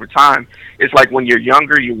develop over time. It's like when you're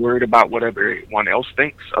younger, you're worried about what everyone else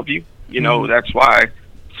thinks of you. You know, that's why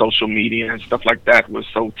social media and stuff like that was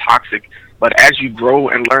so toxic. But as you grow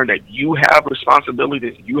and learn that you have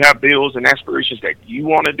responsibilities, you have bills and aspirations that you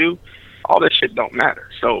want to do, all that shit don't matter.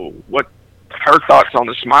 So what her thoughts on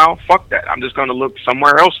the smile, fuck that. I'm just going to look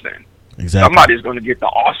somewhere else then. Exactly. Somebody's going to get the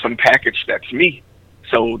awesome package that's me.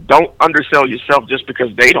 So don't undersell yourself just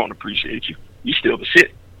because they don't appreciate you. You still the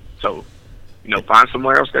shit. So, you know, find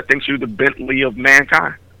somewhere else that thinks you're the Bentley of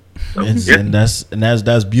mankind. So, and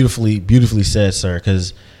that's beautifully said, sir.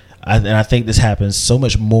 Because I think this happens so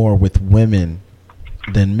much more with women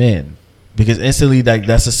than men, because instantly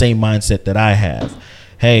that's the same mindset that I have.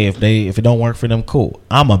 Hey, if it don't work for them, cool.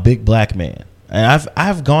 I'm a big black man, and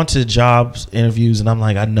I've gone to jobs interviews, and I'm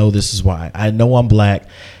like, I know this is why. I know I'm black,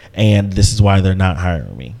 and this is why they're not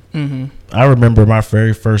hiring me. Mm-hmm. I remember my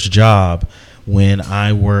very first job when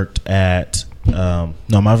I worked at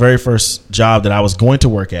my very first job that I was going to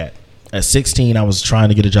work at 16. I was trying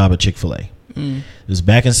to get a job at Chick-fil-A. It was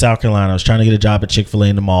back in South Carolina. I was trying to get a job at Chick-fil-A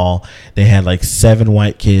in the mall. They had like 7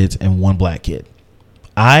 white kids and 1 black kid.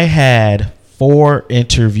 I had 4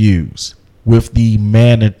 interviews with the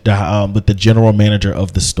general manager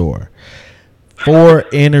of the store. 4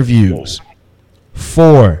 interviews.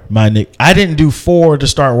 4, my Nick. I didn't do 4 to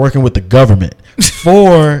start working with the government.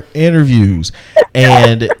 4 interviews,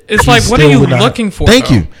 and it's like, what are you looking for?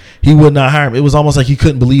 Thank you. He would not hire him. It was almost like he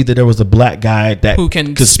couldn't believe that there was a black guy that who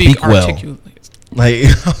could speak well. Like,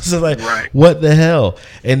 I was just like, right. What the hell?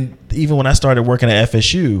 And even when I started working at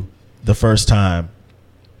FSU the first time,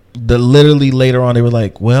 literally later on, they were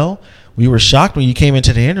like, well, we were shocked when you came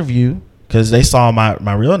into the interview because they saw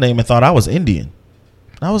my real name and thought I was Indian.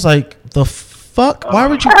 I was like, the fuck? Why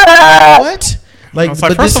would you? What? Like,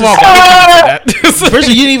 but first of all, why would you do that? First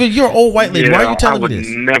of all, you're an old white lady. Yeah, why are you telling me this?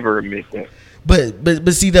 I would never admit that.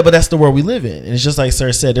 But see that. But that's the world we live in. And it's just like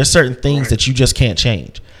Sir said. There's certain things that you just can't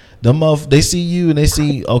change. They see you and they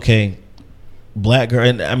see, okay, black girl.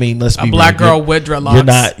 And I mean, let's be a black girl with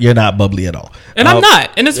dreadlocks. You're not bubbly at all. And I'm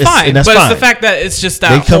not. And it's fine. But it's the fact that it's just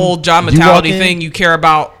that whole job mentality thing. You care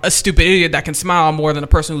about a stupid idiot that can smile more than a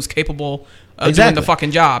person who's capable of doing the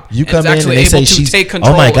fucking job. You come in and they say take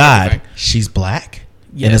control. Oh my God, she's black.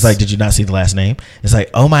 Yes. And it's like, did you not see the last name? It's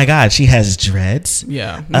like, oh my God, she has dreads.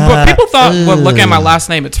 Yeah. But people thought, well, look at my last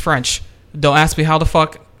name, it's French. Don't ask me how the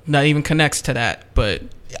fuck that even connects to that. But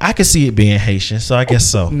I could see it being Haitian, so I guess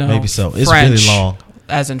so. No, maybe so. It's French, really long.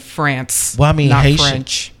 As in France. Well, I mean, not Haitian.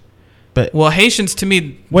 French. But well, Haitians to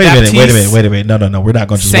me. Wait a minute. No. We're not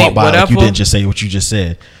going to just walk by like you didn't just say what you just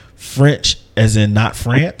said. French as in not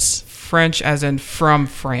France? French as in from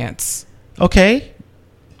France. Okay.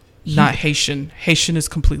 Not Haitian. Haitian is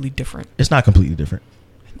completely different. It's not completely different.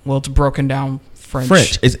 Well, it's broken down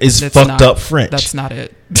French. It's fucked up French. That's not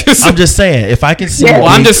it. I'm just saying, if I can see. Well,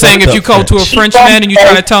 I'm just saying, if you go to a Frenchman and you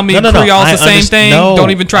try to tell me Creole's the same thing,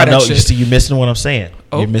 don't even try that shit. You see, you're missing what I'm saying.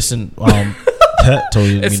 Oh. You're missing.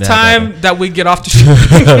 It's time that we get off the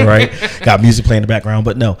show. Right? Got music playing in the background,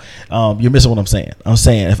 but no, you're missing what I'm saying. I'm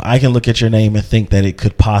saying, if I can look at your name and think that it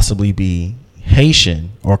could possibly be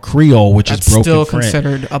Haitian or Creole, which is broken still French,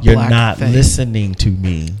 considered a you're black not thing. Listening to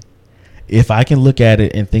me. If I can look at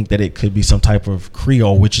it and think that it could be some type of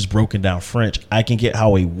Creole, which is broken down French, I can get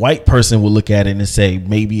how a white person would look at it and say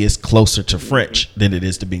maybe it's closer to French than it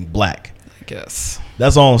is to being black. I guess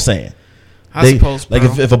that's all I'm saying. I suppose, like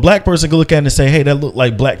if a black person could look at it and say, hey, that look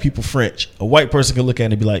like black people French, a white person could look at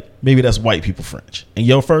it and be like, maybe that's white people French. And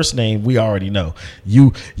your first name, we already know.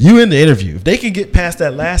 You in the interview. If they can get past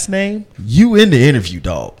that last name, you in the interview,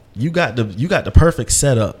 dog. You got the perfect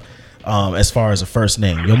setup as far as a first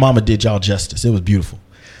name. Your mama did y'all justice. It was beautiful.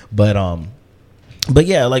 But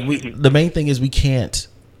yeah, like the main thing is we can't,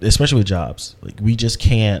 especially with jobs, like we just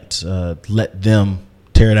can't let them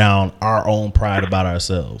tear down our own pride about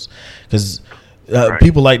ourselves, because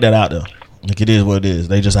people like that out there. Like, it is what it is.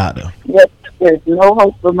 They just out there. Yes, there's no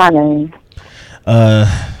hope for my name.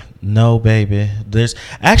 No, baby. There's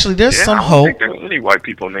some hope. I don't think there's any white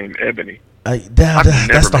people named Ebony.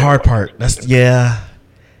 That's the hard part. That's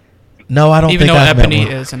No, I don't. Even think though I've Ebony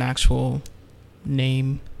is an actual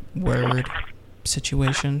name, word,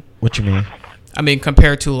 situation. What you mean? I mean,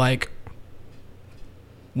 compared to like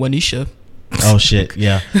Wanisha. Oh shit!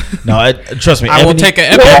 Yeah, no, trust me. I will take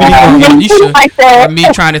an Ebony or Wanisha. Me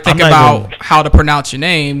trying to think about how to pronounce your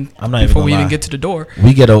name before we even get to the door.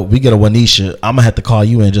 We get a Wanisha. I'm gonna have to call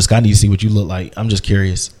you in. I need to see what you look like. I'm just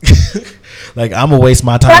curious. Like, I'm gonna waste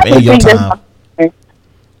my time and your time.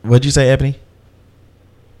 What'd you say, Ebony?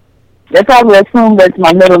 They probably assume that's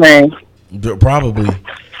my middle name. Probably.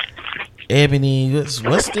 Ebony,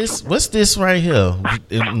 what's this right here?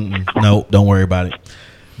 No, don't worry about it.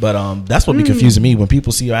 But that's what be confusing me when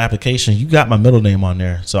people see your application. You got my middle name on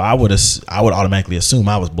there, so I would automatically assume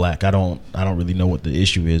I was black. I don't really know what the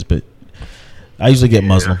issue is, but I usually get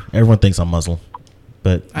Muslim. Everyone thinks I'm Muslim,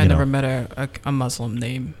 but I never met a Muslim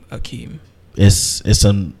named Akeem. It's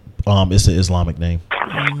an Islamic name.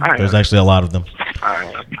 There's actually a lot of them.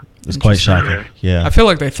 It's quite shocking. Yeah, I feel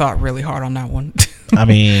like they thought really hard on that one. I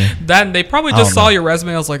mean, that they probably just saw your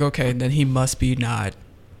resume. I was like, okay, then he must be not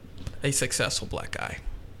a successful black guy.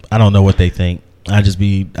 I don't know what they think.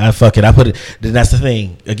 Fuck it. I put it. Then that's the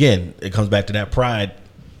thing. Again, it comes back to that pride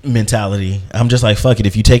mentality. I'm just like, fuck it.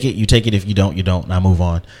 If you take it, you take it. If you don't, you don't. And I move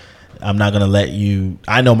on. I'm not gonna let you.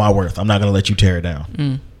 I know my worth. I'm not gonna let you tear it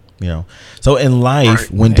down. You know. So in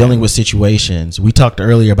life, when dealing with situations, we talked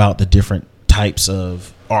earlier about the different types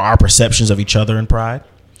of or our perceptions of each other in pride.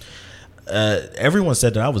 Everyone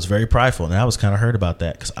said that I was very prideful, and I was kind of hurt about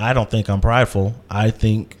that because I don't think I'm prideful. I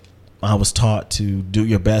think I was taught to do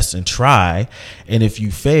your best and try, and if you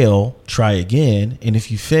fail, try again, and if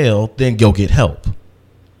you fail, then go get help.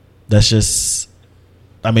 That's just,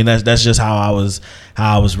 that's just how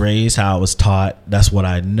I was raised, how I was taught. That's what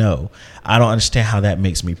I know. I don't understand how that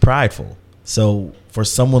makes me prideful. So for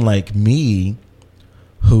someone like me,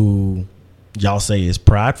 who y'all say is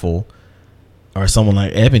prideful, or someone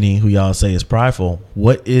like Ebony, who y'all say is prideful,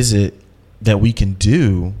 what is it that we can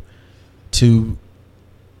do to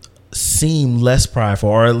seem less prideful,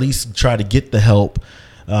 or at least try to get the help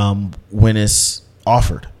when it's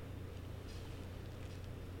offered?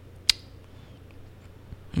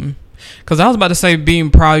 Because I was about to say being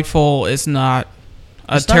prideful is not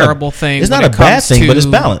a terrible thing. It's not a bad thing, but it's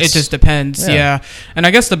balanced. It just depends. Yeah. And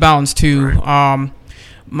I guess the balance too.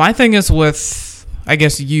 My thing is with, I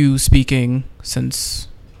guess, you speaking, since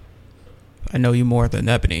I know you more than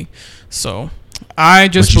Ebony. So I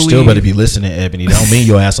just believe. But you still better be listening, Ebony. That don't mean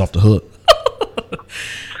your ass off the hook.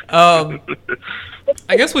 I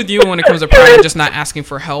guess with you, when it comes to pride, just not asking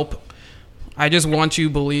for help, I just want you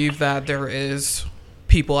to believe that there is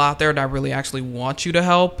people out there that really actually want you to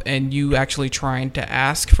help, and you actually trying to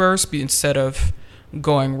ask first instead of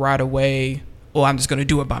going right away, well, I'm just going to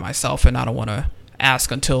do it by myself and I don't want to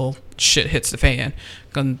ask until shit hits the fan.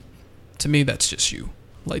 To me, that's just you.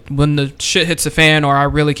 Like, when the shit hits the fan or I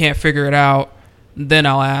really can't figure it out, then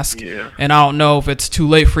I'll ask. Yeah. And I don't know if it's too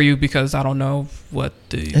late for you because I don't know what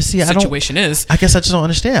the situation is. I guess I just don't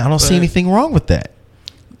understand. I don't see anything wrong with that.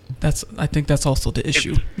 I think that's also the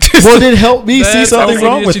issue. Well, then help me see something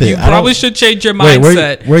wrong with it. You probably should change your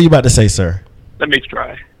mindset. Where are you about to say, sir? Let me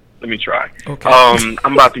try. Okay.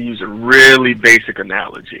 I'm about to use a really basic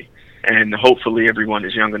analogy, and hopefully everyone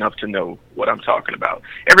is young enough to know what I'm talking about.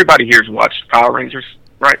 Everybody here's watched Power Rangers,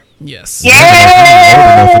 right? Yes.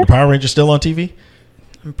 Yeah. The Power Rangers still on TV?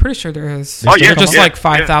 I'm pretty sure there is. Oh, yeah. There's just like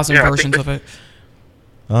 5,000 versions of it.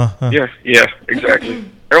 Yeah, exactly.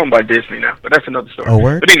 They're owned by Disney now, but that's another story. Oh,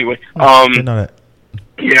 word? But anyway, didn't know that.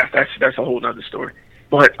 Yeah, that's a whole other story.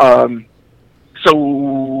 But so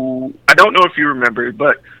I don't know if you remember,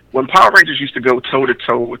 but when Power Rangers used to go toe to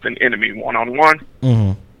toe with an enemy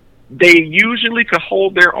 1-on-1, they usually could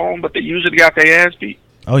hold their own, but they usually got their ass beat.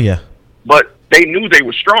 Oh yeah. But they knew they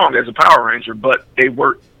were strong as a Power Ranger, but they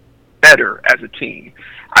worked better as a team.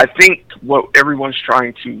 I think what everyone's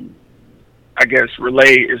trying to, I guess,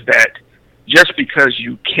 relay is that just because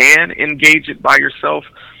you can engage it by yourself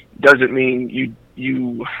doesn't mean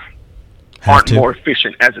you aren't more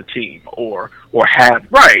efficient as a team or have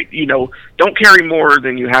don't carry more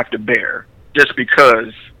than you have to bear just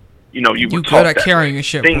because you were taught good at carrying your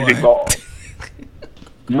shit, things boy. evolve.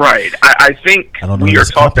 Right. I think we are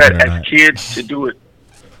taught that as kids to do it.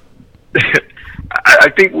 I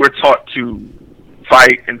think we're taught to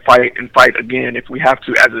fight and fight and fight again if we have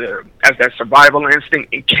to as that survival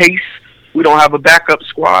instinct in case we don't have a backup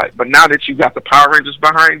squad. But now that you got the Power Rangers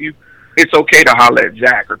behind you, it's okay to holler at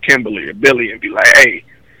Zach or Kimberly or Billy and be like, hey,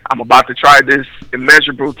 I'm about to try this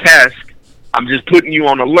immeasurable task. I'm just putting you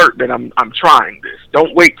on alert that I'm trying this.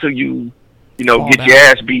 Don't wait till you get your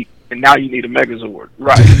ass beat and now you need a Megazord.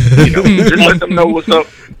 Right. Just let them know what's up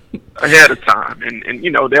ahead of time. And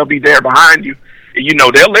they'll be there behind you.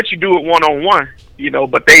 They'll let you do it one-on-one,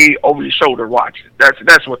 but they over your shoulder watch it.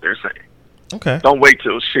 That's what they're saying. Okay. Don't wait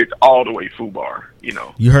till shit's all the way foobar,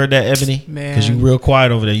 You heard that, Ebony? Man. Because you real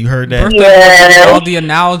quiet over there. You heard that? All the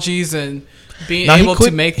analogies and being able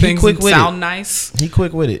to make things sound nice. He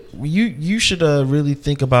quick with it. You should really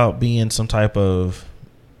think about being some type of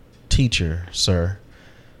teacher, sir.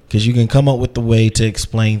 Because you can come up with the way to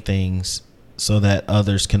explain things so that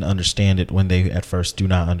others can understand it when they at first do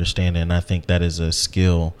not understand it. And I think that is a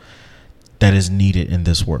skill that is needed in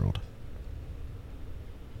this world?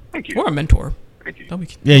 Thank you. Or a mentor. Thank you.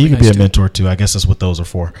 Yeah, you can be a mentor too. I guess that's what those are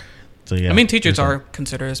for. So yeah, I mean, teachers are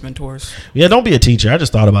considered as mentors. Yeah, don't be a teacher. I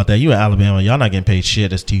just thought about that. You in Alabama, y'all not getting paid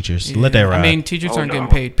shit as teachers. Yeah. Let that ride. I mean, teachers aren't getting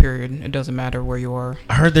paid. Period. It doesn't matter where you are.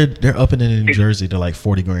 I heard they're upping it in New Jersey to like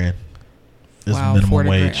 $40,000. It's minimum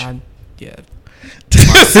wage. Yeah.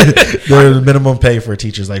 The minimum pay for a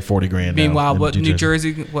teacher is like $40,000. Meanwhile, what New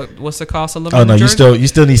Jersey? What's the cost of living? Oh no, in New Jersey? you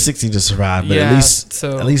still need 60 to survive, but yeah,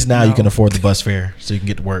 at least now you can afford the bus fare, so you can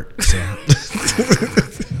get to work. So.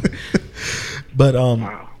 But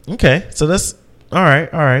okay, so that's all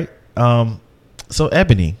right. So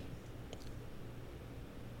Ebony.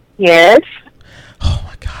 Yes. Oh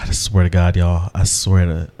my God! I swear to God, y'all. I swear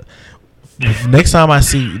to. Next time I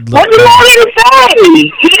see. What do you want me to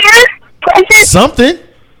say? Yes. Something.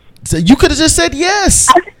 So you could have just said yes.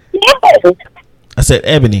 Yes. I said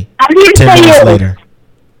Ebony. I didn't 10 say minutes yes. later.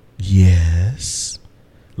 Yes.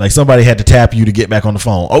 Like somebody had to tap you to get back on the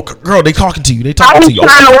phone. Oh, girl, they talking to you. They talking to you. I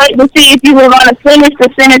was trying to wait to see if you were going to finish the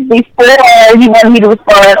sentence before you wanted me to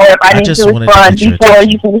respond, or if I need to respond before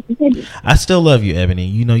you finish the sentence. I still love you, Ebony.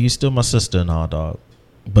 You know, you're still my sister and all, dog.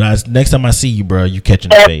 But next time I see you, bro, you catching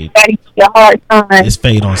the fade. It's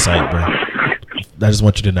fade on sight, bro. I just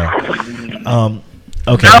want you to know.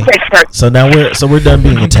 Okay. So now we're done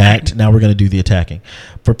being attacked. Now we're gonna do the attacking.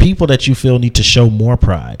 For people that you feel need to show more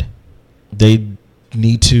pride, they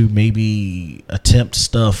need to maybe attempt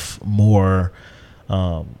stuff more.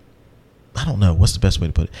 I don't know what's the best way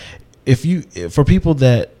to put it. For people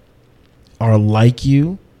that are like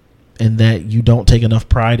you and that you don't take enough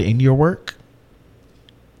pride in your work,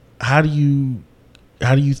 how do you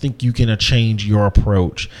think you can change your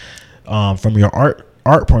approach from your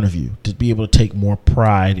art point of view to be able to take more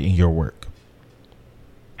pride in your work?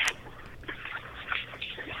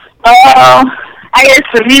 I guess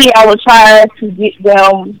for me, I would try to get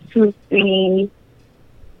them to see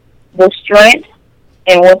the strength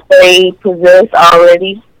and what they possess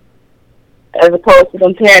already, as opposed to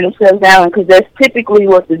them tearing themselves down, because that's typically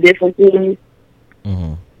what the difference is.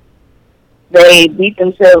 Mm-hmm. They beat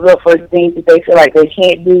themselves up for the things that they feel like they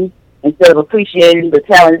can't do instead of appreciating the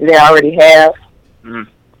talent that they already have.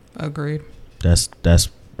 Agreed. That's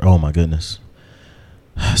oh my goodness.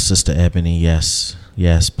 Sister Ebony, yes,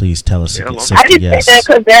 please tell us. I just say that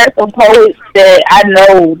because there are some poets that I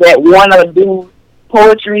know that want to do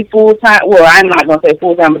poetry full time. Well, I'm not going to say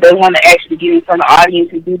full time, but they want to actually get in front of the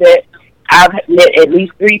audience and do that. I've met at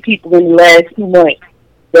least 3 people in the last 2 months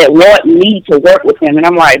that want me to work with them, and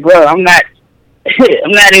I'm like, bro, I'm not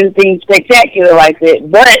anything spectacular like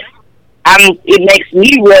that, but it makes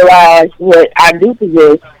me realize what I do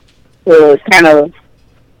possess to kind of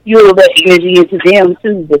fuel that energy into them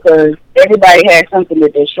too, because everybody has something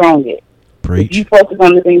that they're strong at. Preach. If you focus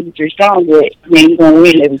on the things that you're strong at, then you're gonna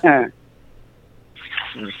win every time.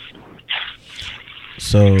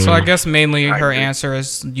 So I guess mainly her answer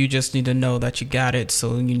is you just need to know that you got it,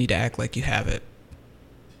 so you need to act like you have it.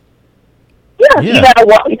 Yeah. You gotta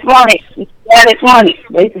flaunt it. You gotta flaunt it,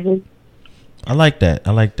 basically. I like that.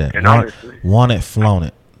 And honestly, want it, flaunt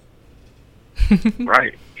it.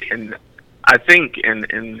 Right. And I think,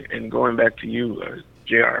 in going back to you,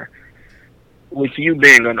 JR, with you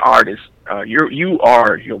being an artist, you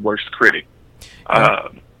are your worst critic,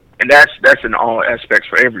 and that's in all aspects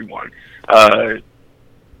for everyone.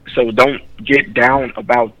 So don't get down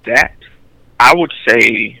about that. I would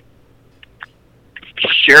say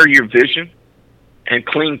share your vision and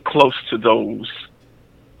cling close to those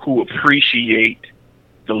who appreciate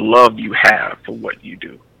the love you have for what you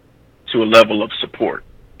do to a level of support.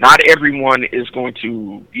 Not everyone is going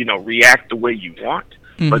to, react the way you want,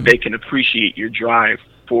 but they can appreciate your drive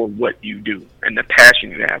for what you do and the passion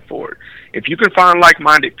you have for it. If you can find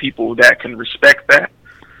like-minded people that can respect that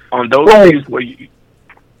on those days where you...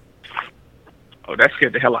 Oh, that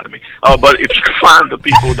scared the hell out of me. But if you can find the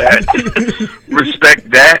people that respect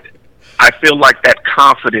that, I feel like that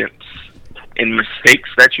confidence in mistakes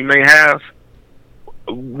that you may have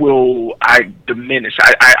will diminish.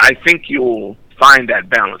 I think you'll find that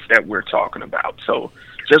balance that we're talking about. So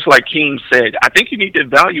just like Keem said, I think you need to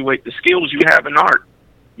evaluate the skills you have in art.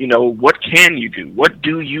 What can you do? What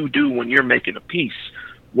do you do when you're making a piece?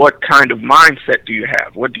 What kind of mindset do you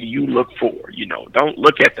have? What do you look for? Don't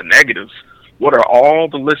look at the negatives. What are all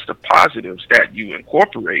the list of positives that you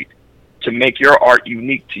incorporate to make your art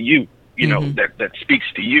unique to you? That speaks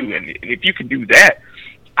to you. And if you can do that,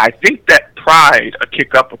 I think that pride will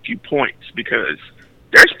kick up a few points, because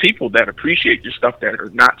there's people that appreciate your stuff that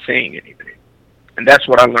are not saying anything. And that's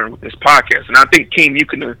what I learned with this podcast. And I think, Keem, you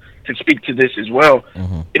can speak to this as well.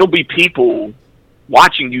 It'll be people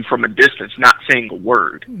watching you from a distance, not saying a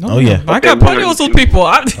word. Oh yeah, I got plenty of those people.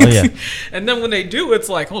 And then when they do, it's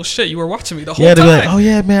like, oh shit, you were watching me the whole time. They're like, oh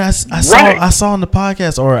yeah, man, I saw on the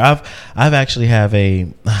podcast, or I've actually have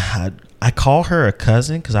I call her a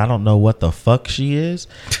cousin because I don't know what the fuck she is.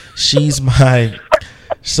 She's my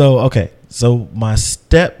so my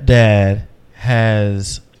stepdad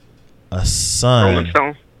has a son.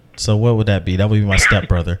 So what would that be? That would be my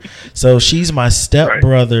stepbrother. So she's my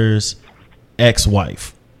stepbrother's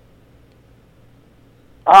ex-wife.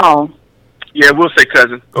 Oh. Yeah, we'll say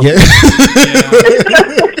cousin. Okay. Yeah.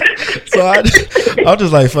 So I'm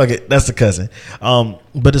just like, fuck it, that's the cousin.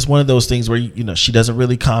 But it's one of those things where she doesn't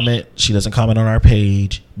really comment. She doesn't comment on our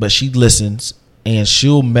page, but she listens, and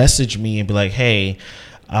she'll message me and be like, hey,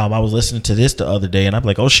 I was listening to this the other day, and I'm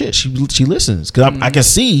like, oh shit, she listens, because I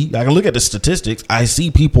can look at the statistics. I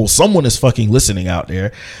see someone is fucking listening out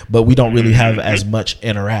there, but we don't really have as much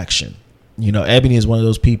interaction. Ebony is one of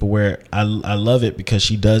those people where I love it because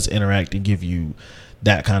she does interact and give you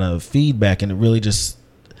that kind of feedback, and it really just,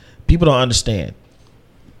 people don't understand.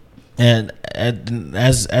 And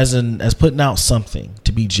as putting out something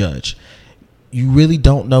to be judged, you really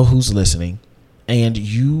don't know who's listening, and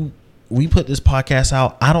we put this podcast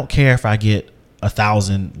out. I don't care if I get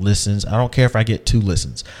 1,000 listens. I don't care if I get 2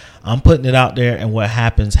 listens. I'm putting it out there, and what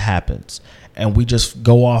happens. And we just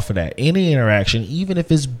go off of that. Any interaction, even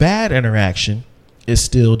if it's bad interaction, is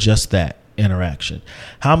still just that interaction.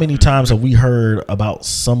 How many times have we heard about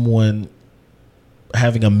someone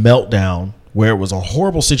having a meltdown where it was a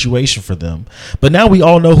horrible situation for them, but now we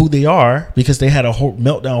all know who they are because they had a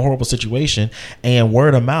meltdown, horrible situation, and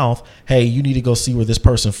word of mouth, hey, you need to go see where this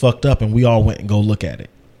person fucked up, and we all went and go look at it.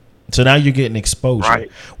 So now you're getting exposure,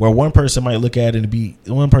 right? Where one person might look at it and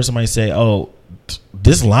one person might say, oh,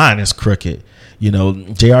 this line is crooked.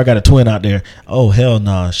 JR got a twin out there. Oh, hell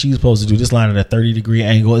nah. She's supposed to do this line at a 30-degree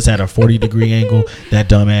angle. It's at a 40-degree angle. That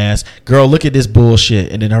dumbass. Girl, look at this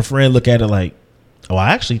bullshit. And then her friend look at it like, oh,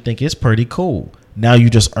 I actually think it's pretty cool. Now you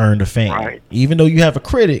just earned a fan. Right. Even though you have a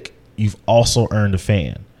critic, you've also earned a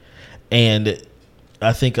fan. And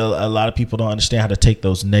I think a lot of people don't understand how to take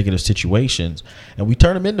those negative situations, and we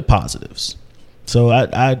turn them into positives. So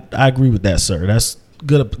I agree with that, sir. That's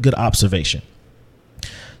good observation.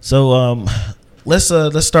 So let's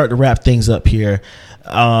start to wrap things up here.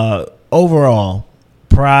 Overall,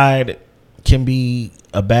 pride can be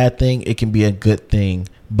a bad thing. It can be a good thing.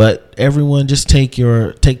 But everyone, just take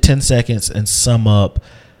 10 seconds and sum up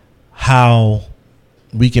how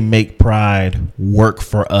we can make pride work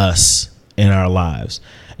for us in our lives.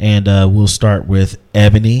 And we'll start with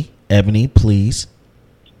Ebony. Ebony, please.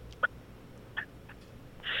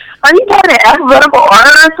 Are you going in alphabetical order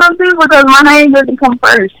or something? Because my name doesn't come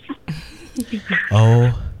first.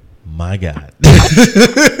 Oh my God.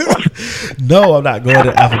 No, I'm not going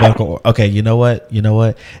to alphabetical order. Okay, you know what?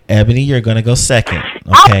 Ebony, you're going to go second.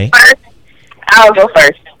 Okay. I'll go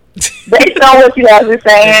first. Based on what you guys are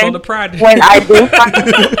saying, on the pride. When I do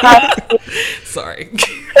sorry.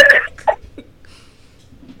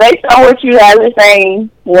 Based on what you guys are saying,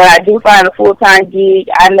 when I do find a full-time gig,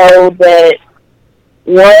 I know that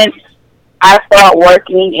once I start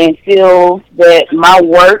working and feel that my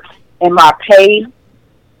work and my pay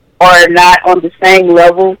are not on the same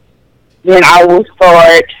level, then I will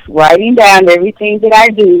start writing down everything that I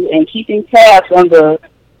do and keeping tabs on the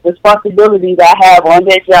responsibilities I have on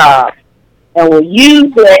that job, and will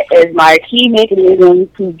use that as my key mechanism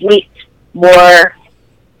to get more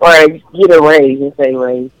or get a raise, if they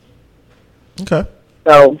raise. Okay.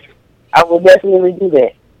 So I will definitely do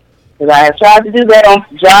that, because I have tried to do that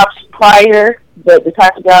on jobs prior, but the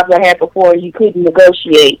type of jobs I had before, you couldn't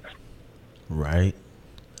negotiate. Right.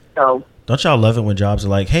 So don't y'all love it when jobs are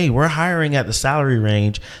like, hey, we're hiring at the salary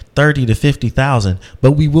range 30 to 50,000,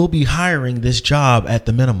 but we will be hiring this job at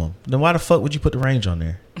the minimum. Then why the fuck would you put the range on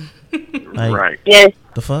there? Like, right. Yes.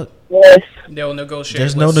 The fuck? Yes. No negotiation.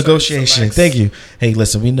 There's no negotiation. Thank you. Hey,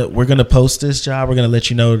 listen, we're going to post this job. We're going to let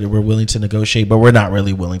you know that we're willing to negotiate, but we're not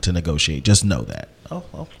really willing to negotiate. Just know that. Oh,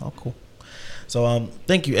 cool. So,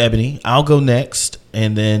 thank you, Ebony. I'll go next,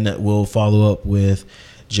 and then we'll follow up with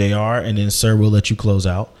JR, and then Sir, we'll let you close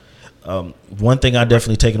out. One thing I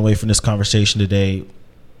definitely taken away from this conversation today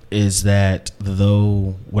is that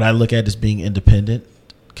though what I look at as being independent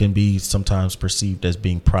can be sometimes perceived as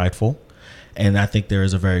being prideful, and I think there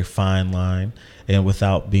is a very fine line, and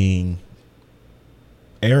without being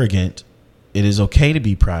arrogant, it is okay to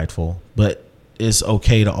be prideful, but it's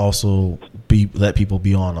okay to also let people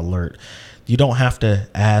be on alert. You don't have to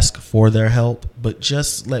ask for their help, but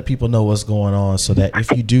just let people know what's going on so that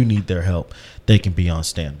if you do need their help, they can be on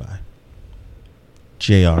standby.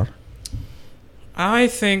 JR. I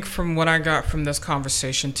think from what I got from this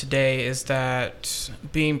conversation today is that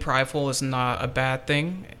being prideful is not a bad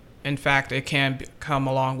thing. In fact, it can come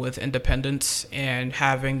along with independence and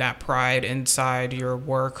having that pride inside your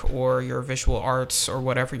work or your visual arts or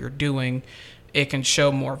whatever you're doing. It can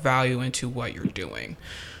show more value into what you're doing.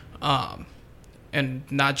 And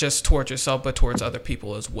not just towards yourself, but towards other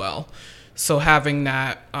people as well. So having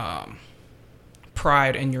that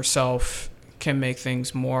pride in yourself can make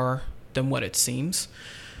things more than what it seems.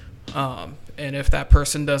 And if that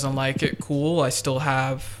person doesn't like it, cool. I still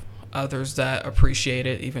have others that appreciate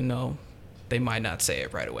it, even though they might not say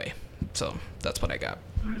it right away. So that's what I got.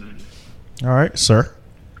 All right, sir.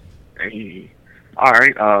 Hey. All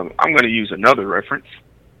right. I'm going to use another reference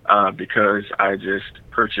because I just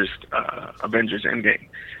purchased Avengers Endgame.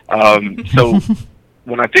 So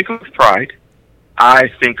when I think of pride, I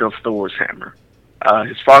think of Thor's hammer.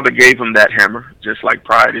 His father gave him that hammer, just like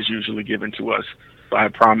pride is usually given to us by a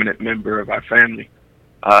prominent member of our family.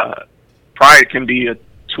 Pride can be a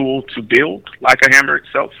tool to build, like a hammer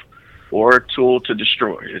itself, or a tool to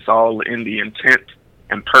destroy. It's all in the intent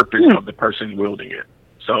and purpose of the person wielding it.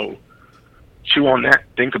 So chew on that.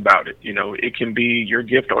 Think about it. You know, it can be your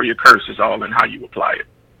gift or your curse. It's all in how you apply it.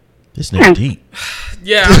 This nigga deep.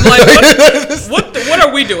 Yeah, I'm like, what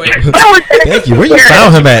are we doing? Thank you. Where you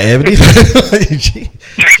found him at, Ebony?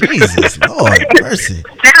 Jesus, Lord, mercy.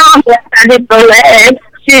 I did the last.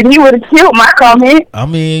 Shit, he would have killed my comment. I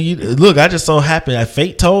mean, look, I just so happened.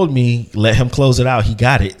 Fate told me let him close it out. He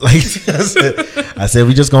got it. Like I said,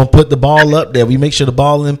 we just gonna put the ball up there. We make sure the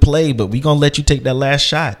ball in play, but we gonna let you take that last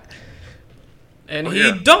shot. And he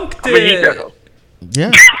dunked it.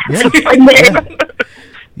 Yeah.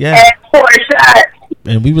 Yeah. For a shot.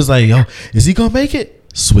 And we was like, yo, is he gonna make it?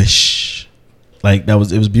 Swish. Like it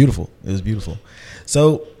was beautiful. It was beautiful.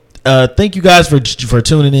 So thank you guys for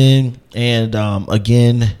tuning in. And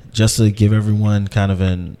again, just to give everyone kind of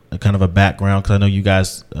a background, because I know you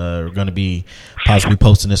guys are going to be possibly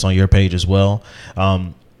posting this on your page as well.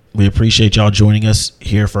 We appreciate y'all joining us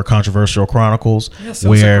here for Controversial Chronicles, yes,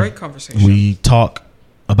 where a great conversation. We talk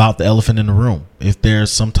about the elephant in the room. If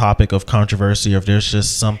there's some topic of controversy, or if there's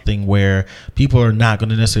just something where people are not going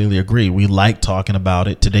to necessarily agree, we like talking about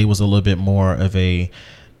it. Today was a little bit more of a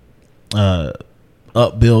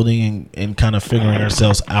upbuilding and kind of figuring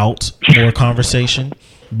ourselves out more conversation.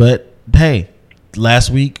 But hey, last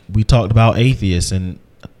week we talked about atheists and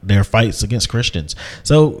their fights against Christians.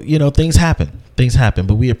 So, things happen.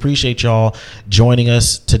 But we appreciate y'all joining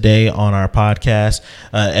us today on our podcast,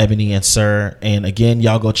 Ebony and Sir. And again,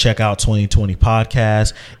 y'all go check out 2020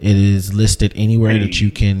 Podcast. It is listed anywhere that you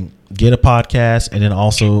can get a podcast. And then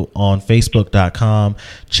also on Facebook.com.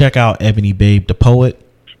 Check out Ebony Babe the Poet.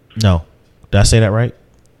 No. Did I say that right?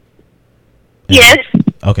 Yes.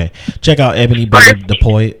 Okay. Check out Ebony Babe the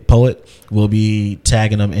Poet. We'll be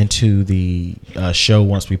tagging them into the show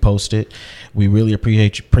once we post it. We really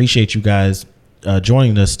appreciate you guys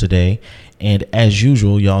joining us today. And as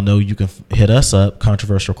usual, y'all know you can hit us up,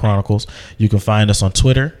 Controversial Chronicles. You can find us on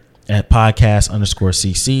Twitter at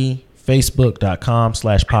podcast_CC,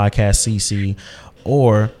 Facebook.com/podcastcc,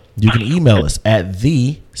 or you can email us at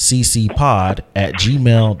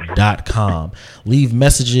theccpod@gmail.com. Leave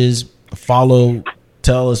messages, follow,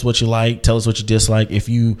 tell us what you like, tell us what you dislike. If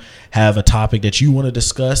you have a topic that you want to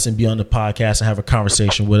discuss and be on the podcast and have a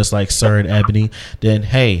conversation with us like Sir and Ebony, then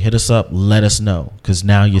hey, hit us up, let us know. Because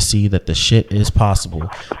now you see that the shit is possible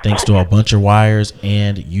thanks to a bunch of wires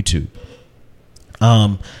and YouTube.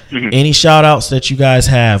 Any shout outs that you guys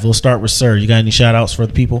have? We'll start with Sir. You got any shout outs for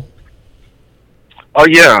the people? Oh,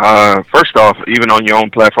 yeah. First off, even on your own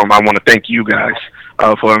platform, I want to thank you guys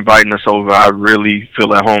for inviting us over. I really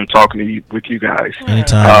feel at home talking with you guys.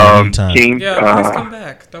 Anytime. Keem, please come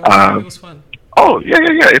back. It was fun. Oh, yeah.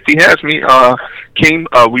 If he has me, Keem,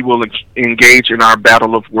 we will engage in our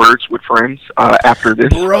battle of words with friends after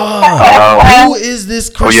this. Bruh, who is this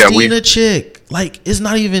Christina chick? Like, it's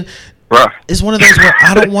not even... Bruh. It's one of those where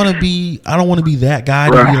I don't want to be that guy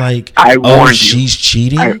to be like, she's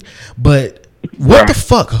cheating. But what the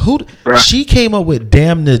fuck? She came up with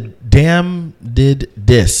damnedest.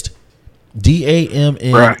 DAMNEDEST.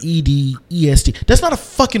 That's not a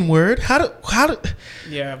fucking word. How do?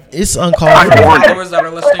 Yeah, it's uncalled for. Followers that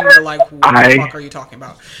are listening are like, what the fuck are you talking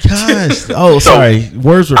about? Gosh. Oh, sorry.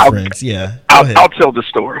 Words with friends. Yeah. I'll tell the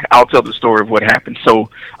story. I'll tell the story of what happened. So,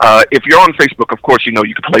 if you're on Facebook, of course, you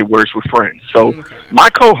can play Words with Friends. So, my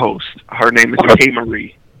co-host, her name is K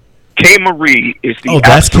Marie. K Marie is the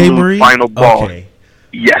absolute final boss. Okay.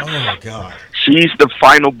 Yes. Oh God. She's the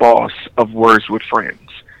final boss of Words with Friends.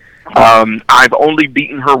 I've only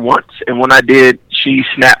beaten her once, and when I did, she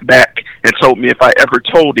snapped back and told me if I ever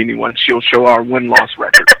told anyone, she'll show our win-loss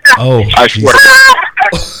record. Oh, I swear.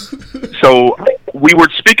 So we were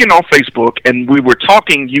speaking on Facebook, and we were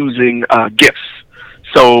talking using GIFs.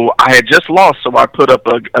 So I had just lost, so I put up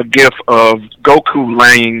a GIF of Goku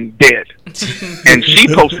laying dead. And she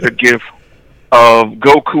posted a GIF of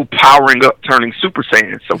Goku powering up, turning Super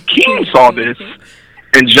Saiyan. So Keem saw this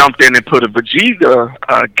and jumped in and put a Vegeta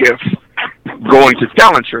GIF going to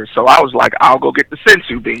challenge her. So I was like, I'll go get the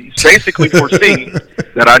sensu beans, basically foreseeing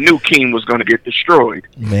that I knew Keem was going to get destroyed.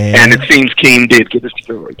 Man. And it seems Keem did get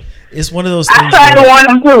destroyed. It's one of those things. I tried to warn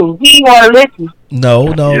him too. He won't listen.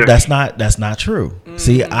 No, Yeah. that's not true.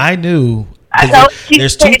 See, I knew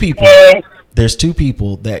there's two people. There's two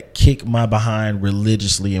people that kick my behind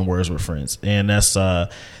religiously in Words with Friends, and that's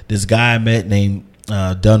this guy I met named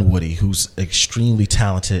Dunwoody, who's extremely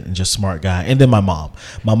talented and just smart guy, and then my mom.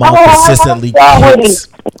 My mom consistently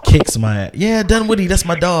kicks my ass. Yeah, Dunwoody, that's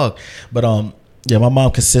my dog. But yeah, my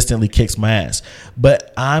mom consistently kicks my ass.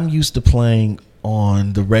 But I'm used to playing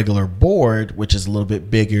on the regular board, which is a little bit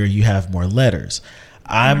bigger. You have more letters.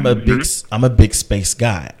 I'm a big space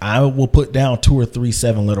guy. I will put down 2 or 3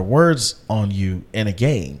 7-letter words on you in a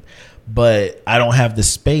game, but I don't have the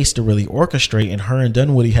space to really orchestrate. And her and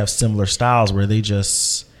Dunwoody have similar styles where they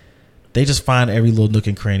just find every little nook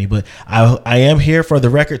and cranny. But I am here for the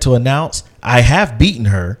record to announce I have beaten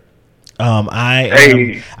her.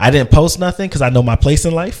 I didn't post nothing because I know my place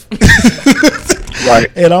in life.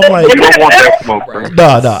 Right. And I'm like, you don't want that smoke, bro.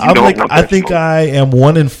 No. I'm like, I think smoke. I am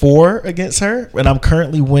 1-4 against her, and I'm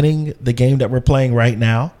currently winning the game that we're playing right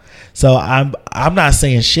now. So I'm not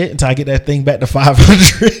saying shit until I get that thing back to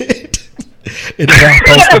 500. And then I'll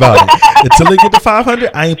post about it. Until they get to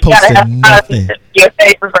 500, I ain't posting nothing. Your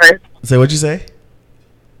favor first. So what'd you say?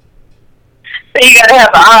 So you gotta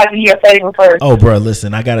have the odds in your favor first. Oh, bro,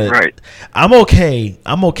 listen, I gotta. Right. I'm okay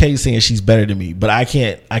saying she's better than me, but I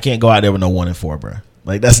can't go out there with no 1-4, bro.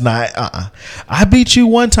 Like that's not. I beat you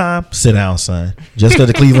one time. Sit down, son. Just because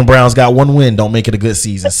the Cleveland Browns got 1 win, don't make it a good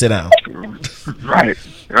season. Sit down. Right.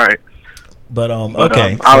 But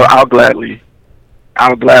okay. I'll gladly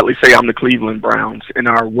say I'm the Cleveland Browns in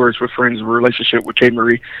our Words with Friends relationship with K.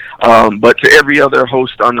 Marie. But to every other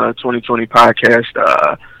host on the 2020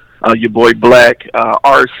 podcast, your boy Black,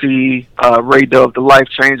 RC, Ray Dove, the Life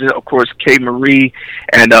Changer, of course, K. Marie,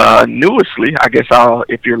 and newestly, I guess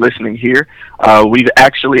if you're listening here, we've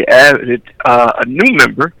actually added a new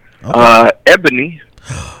member, Ebony,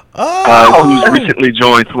 who's recently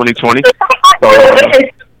joined 2020.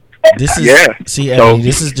 This is Ebony,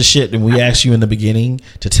 this is the shit that we asked you in the beginning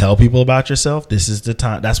to tell people about yourself. This is the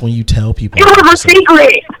time. That's when you tell people. It was a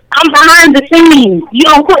secret. I'm behind the scenes. You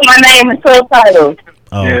don't put my name in subtitles.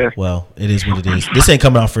 Oh, yeah. Well, it is what it is. This ain't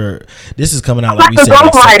coming out this is coming out like we said,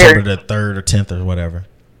 like September the 3rd or 10th or whatever.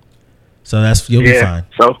 So you'll be fine.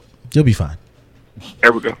 So you'll be fine.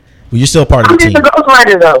 There we go. Well, you're still part of the team. I'm just a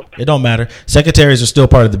ghostwriter, though. It don't matter. Secretaries are still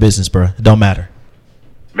part of the business, bro. It don't matter.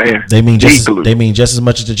 Man, they mean just as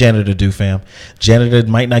much as the janitor do, fam. Janitor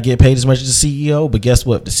might not get paid as much as the CEO, but guess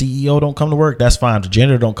what? The CEO don't come to work. That's fine. The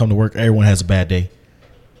janitor don't come to work. Everyone has a bad day.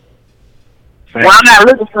 Well, I'm not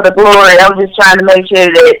looking for the glory. I'm just trying to make sure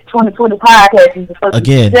that 2020 podcast is the first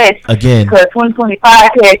success. Again. Because 2020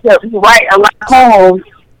 podcast helps you write a lot of poems.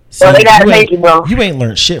 So they got to make it, bro. You ain't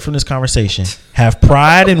learned shit from this conversation. Have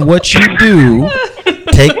pride in what you do.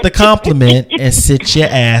 Take the compliment and sit your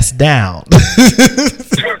ass down. But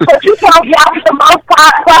you told me I was the most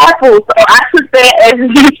prideful. So I took that as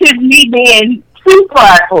me being too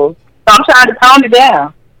prideful. So I'm trying to tone it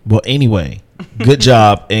down. Well, anyway. Good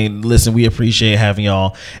job. And listen, we appreciate having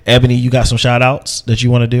y'all. Ebony, you got some shout outs that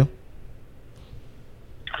you want to do?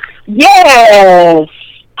 Yes,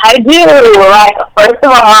 I do. Like, first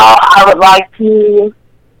of all, I would like to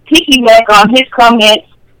piggyback on his comments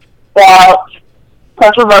about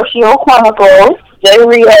controversial Chronicles, J.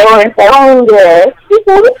 Rio and Sarah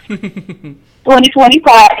 2020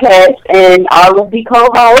 podcast, and all of the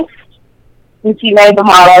co-hosts. Since he made them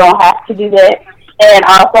all, I don't have to do that. And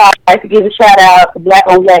also, I'd like to give a shout out to Black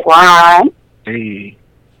on Black Rhyme. Hey.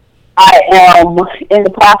 I am in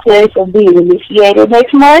the process of being initiated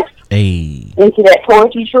next month into that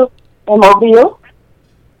poetry trip in Mobile.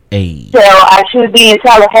 So I should be in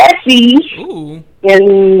Tallahassee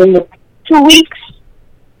in 2 weeks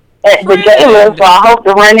at the gala. So I hope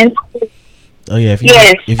to run into. Oh yeah, if you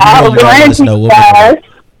I hope to run into you guys.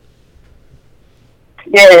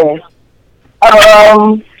 Yes.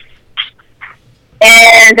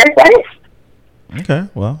 And that's it. Okay,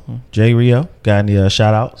 well, Jay Rio, got any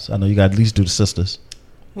shout outs? I know you got at least do the sisters.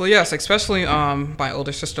 Well, yes, especially my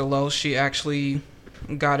older sister Lo. She actually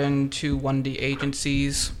got into one of the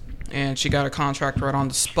agencies, and she got a contract right on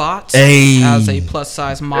the spot Hey. as a plus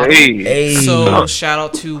size model. Hey. So shout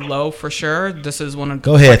out to Lo for sure. This is one of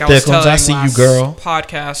Go ahead, like I was Thickums. I see you, girl.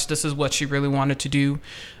 Podcast. This is what she really wanted to do.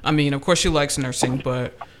 I mean, of course she likes nursing,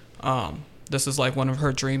 but this is like one of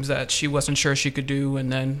her dreams that she wasn't sure she could do.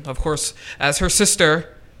 And then, of course, as her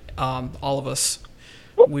sister, all of us,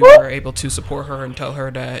 we were able to support her and tell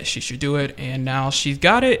her that she should do it. And now she's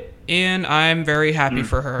got it, and I'm very happy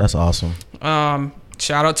for her. That's awesome.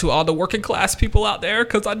 Shout out to all the working class people out there,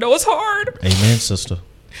 because I know it's hard. Amen, sister.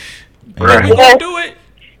 But we gonna do it.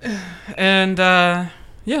 And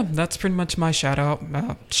yeah, that's pretty much my shout out.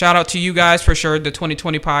 Shout out to you guys for sure. The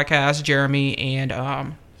 2020 podcast, Jeremy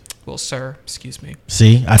and well, sir, excuse me.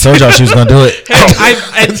 See, I told y'all she was gonna do it. Hey,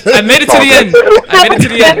 I made it to the end. I made it to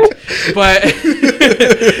the end. But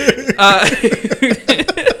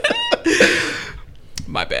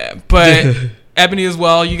my bad. But Ebony as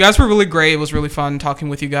well. You guys were really great. It was really fun talking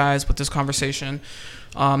with you guys with this conversation.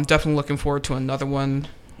 Definitely looking forward to another one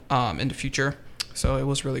in the future. So it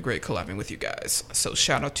was really great collabing with you guys. So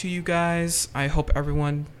shout out to you guys. I hope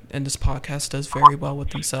everyone in this podcast does very well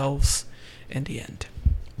with themselves in the end.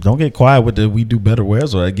 Don't get quiet with the "we do better"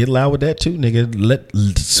 wares, or get loud with that too,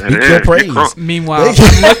 nigga. Speak your praise. Meanwhile,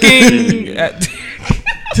 I'm looking at.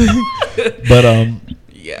 But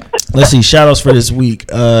yeah. Let's see. Shout outs for this week.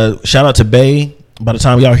 Shout out to Bay. By the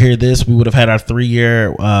time y'all hear this, we would have had our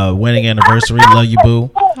 3-year wedding anniversary. Love you, boo.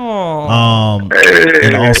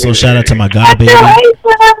 And also shout out to my god baby.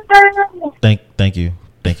 Thank you.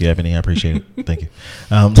 Thank you, Ebony. I appreciate it. Thank you.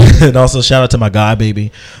 And also shout out to my god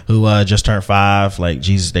baby who just turned 5. Like,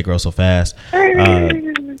 Jesus, they grow so fast.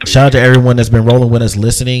 Shout out to everyone that's been rolling with us,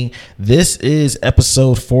 listening. This is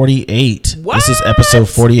episode 48. What? This is episode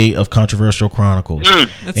 48 of Controversial Chronicles.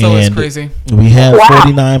 That's always crazy. We have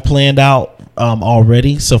 49 planned out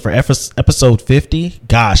already. So for episode 50,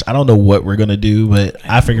 gosh, I don't know what we're gonna do, but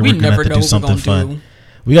I figure we're gonna have to do something fun.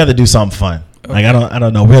 We got to do something fun. Okay. Like I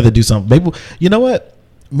don't know. We have to do something. Maybe, you know what?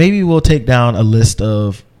 Maybe we'll take down a list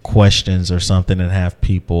of questions or something and have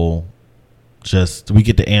people we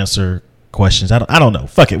get to answer questions. I don't know.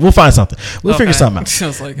 Fuck it. We'll find something. We'll figure something out.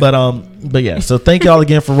 Sounds like but yeah. So thank y'all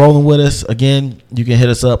again for rolling with us. Again, you can hit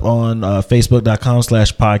us up on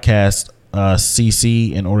Facebook.com/podcast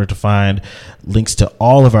CC in order to find links to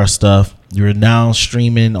all of our stuff. You're now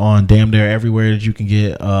streaming on damn near everywhere that you can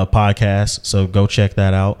get podcasts. So go check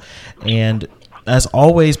that out. And as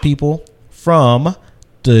always, people, from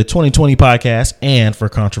the 2020 podcast and for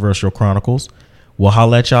Controversial Chronicles, we'll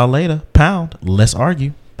holla at y'all later. Pound. Let's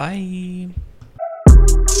argue. Bye.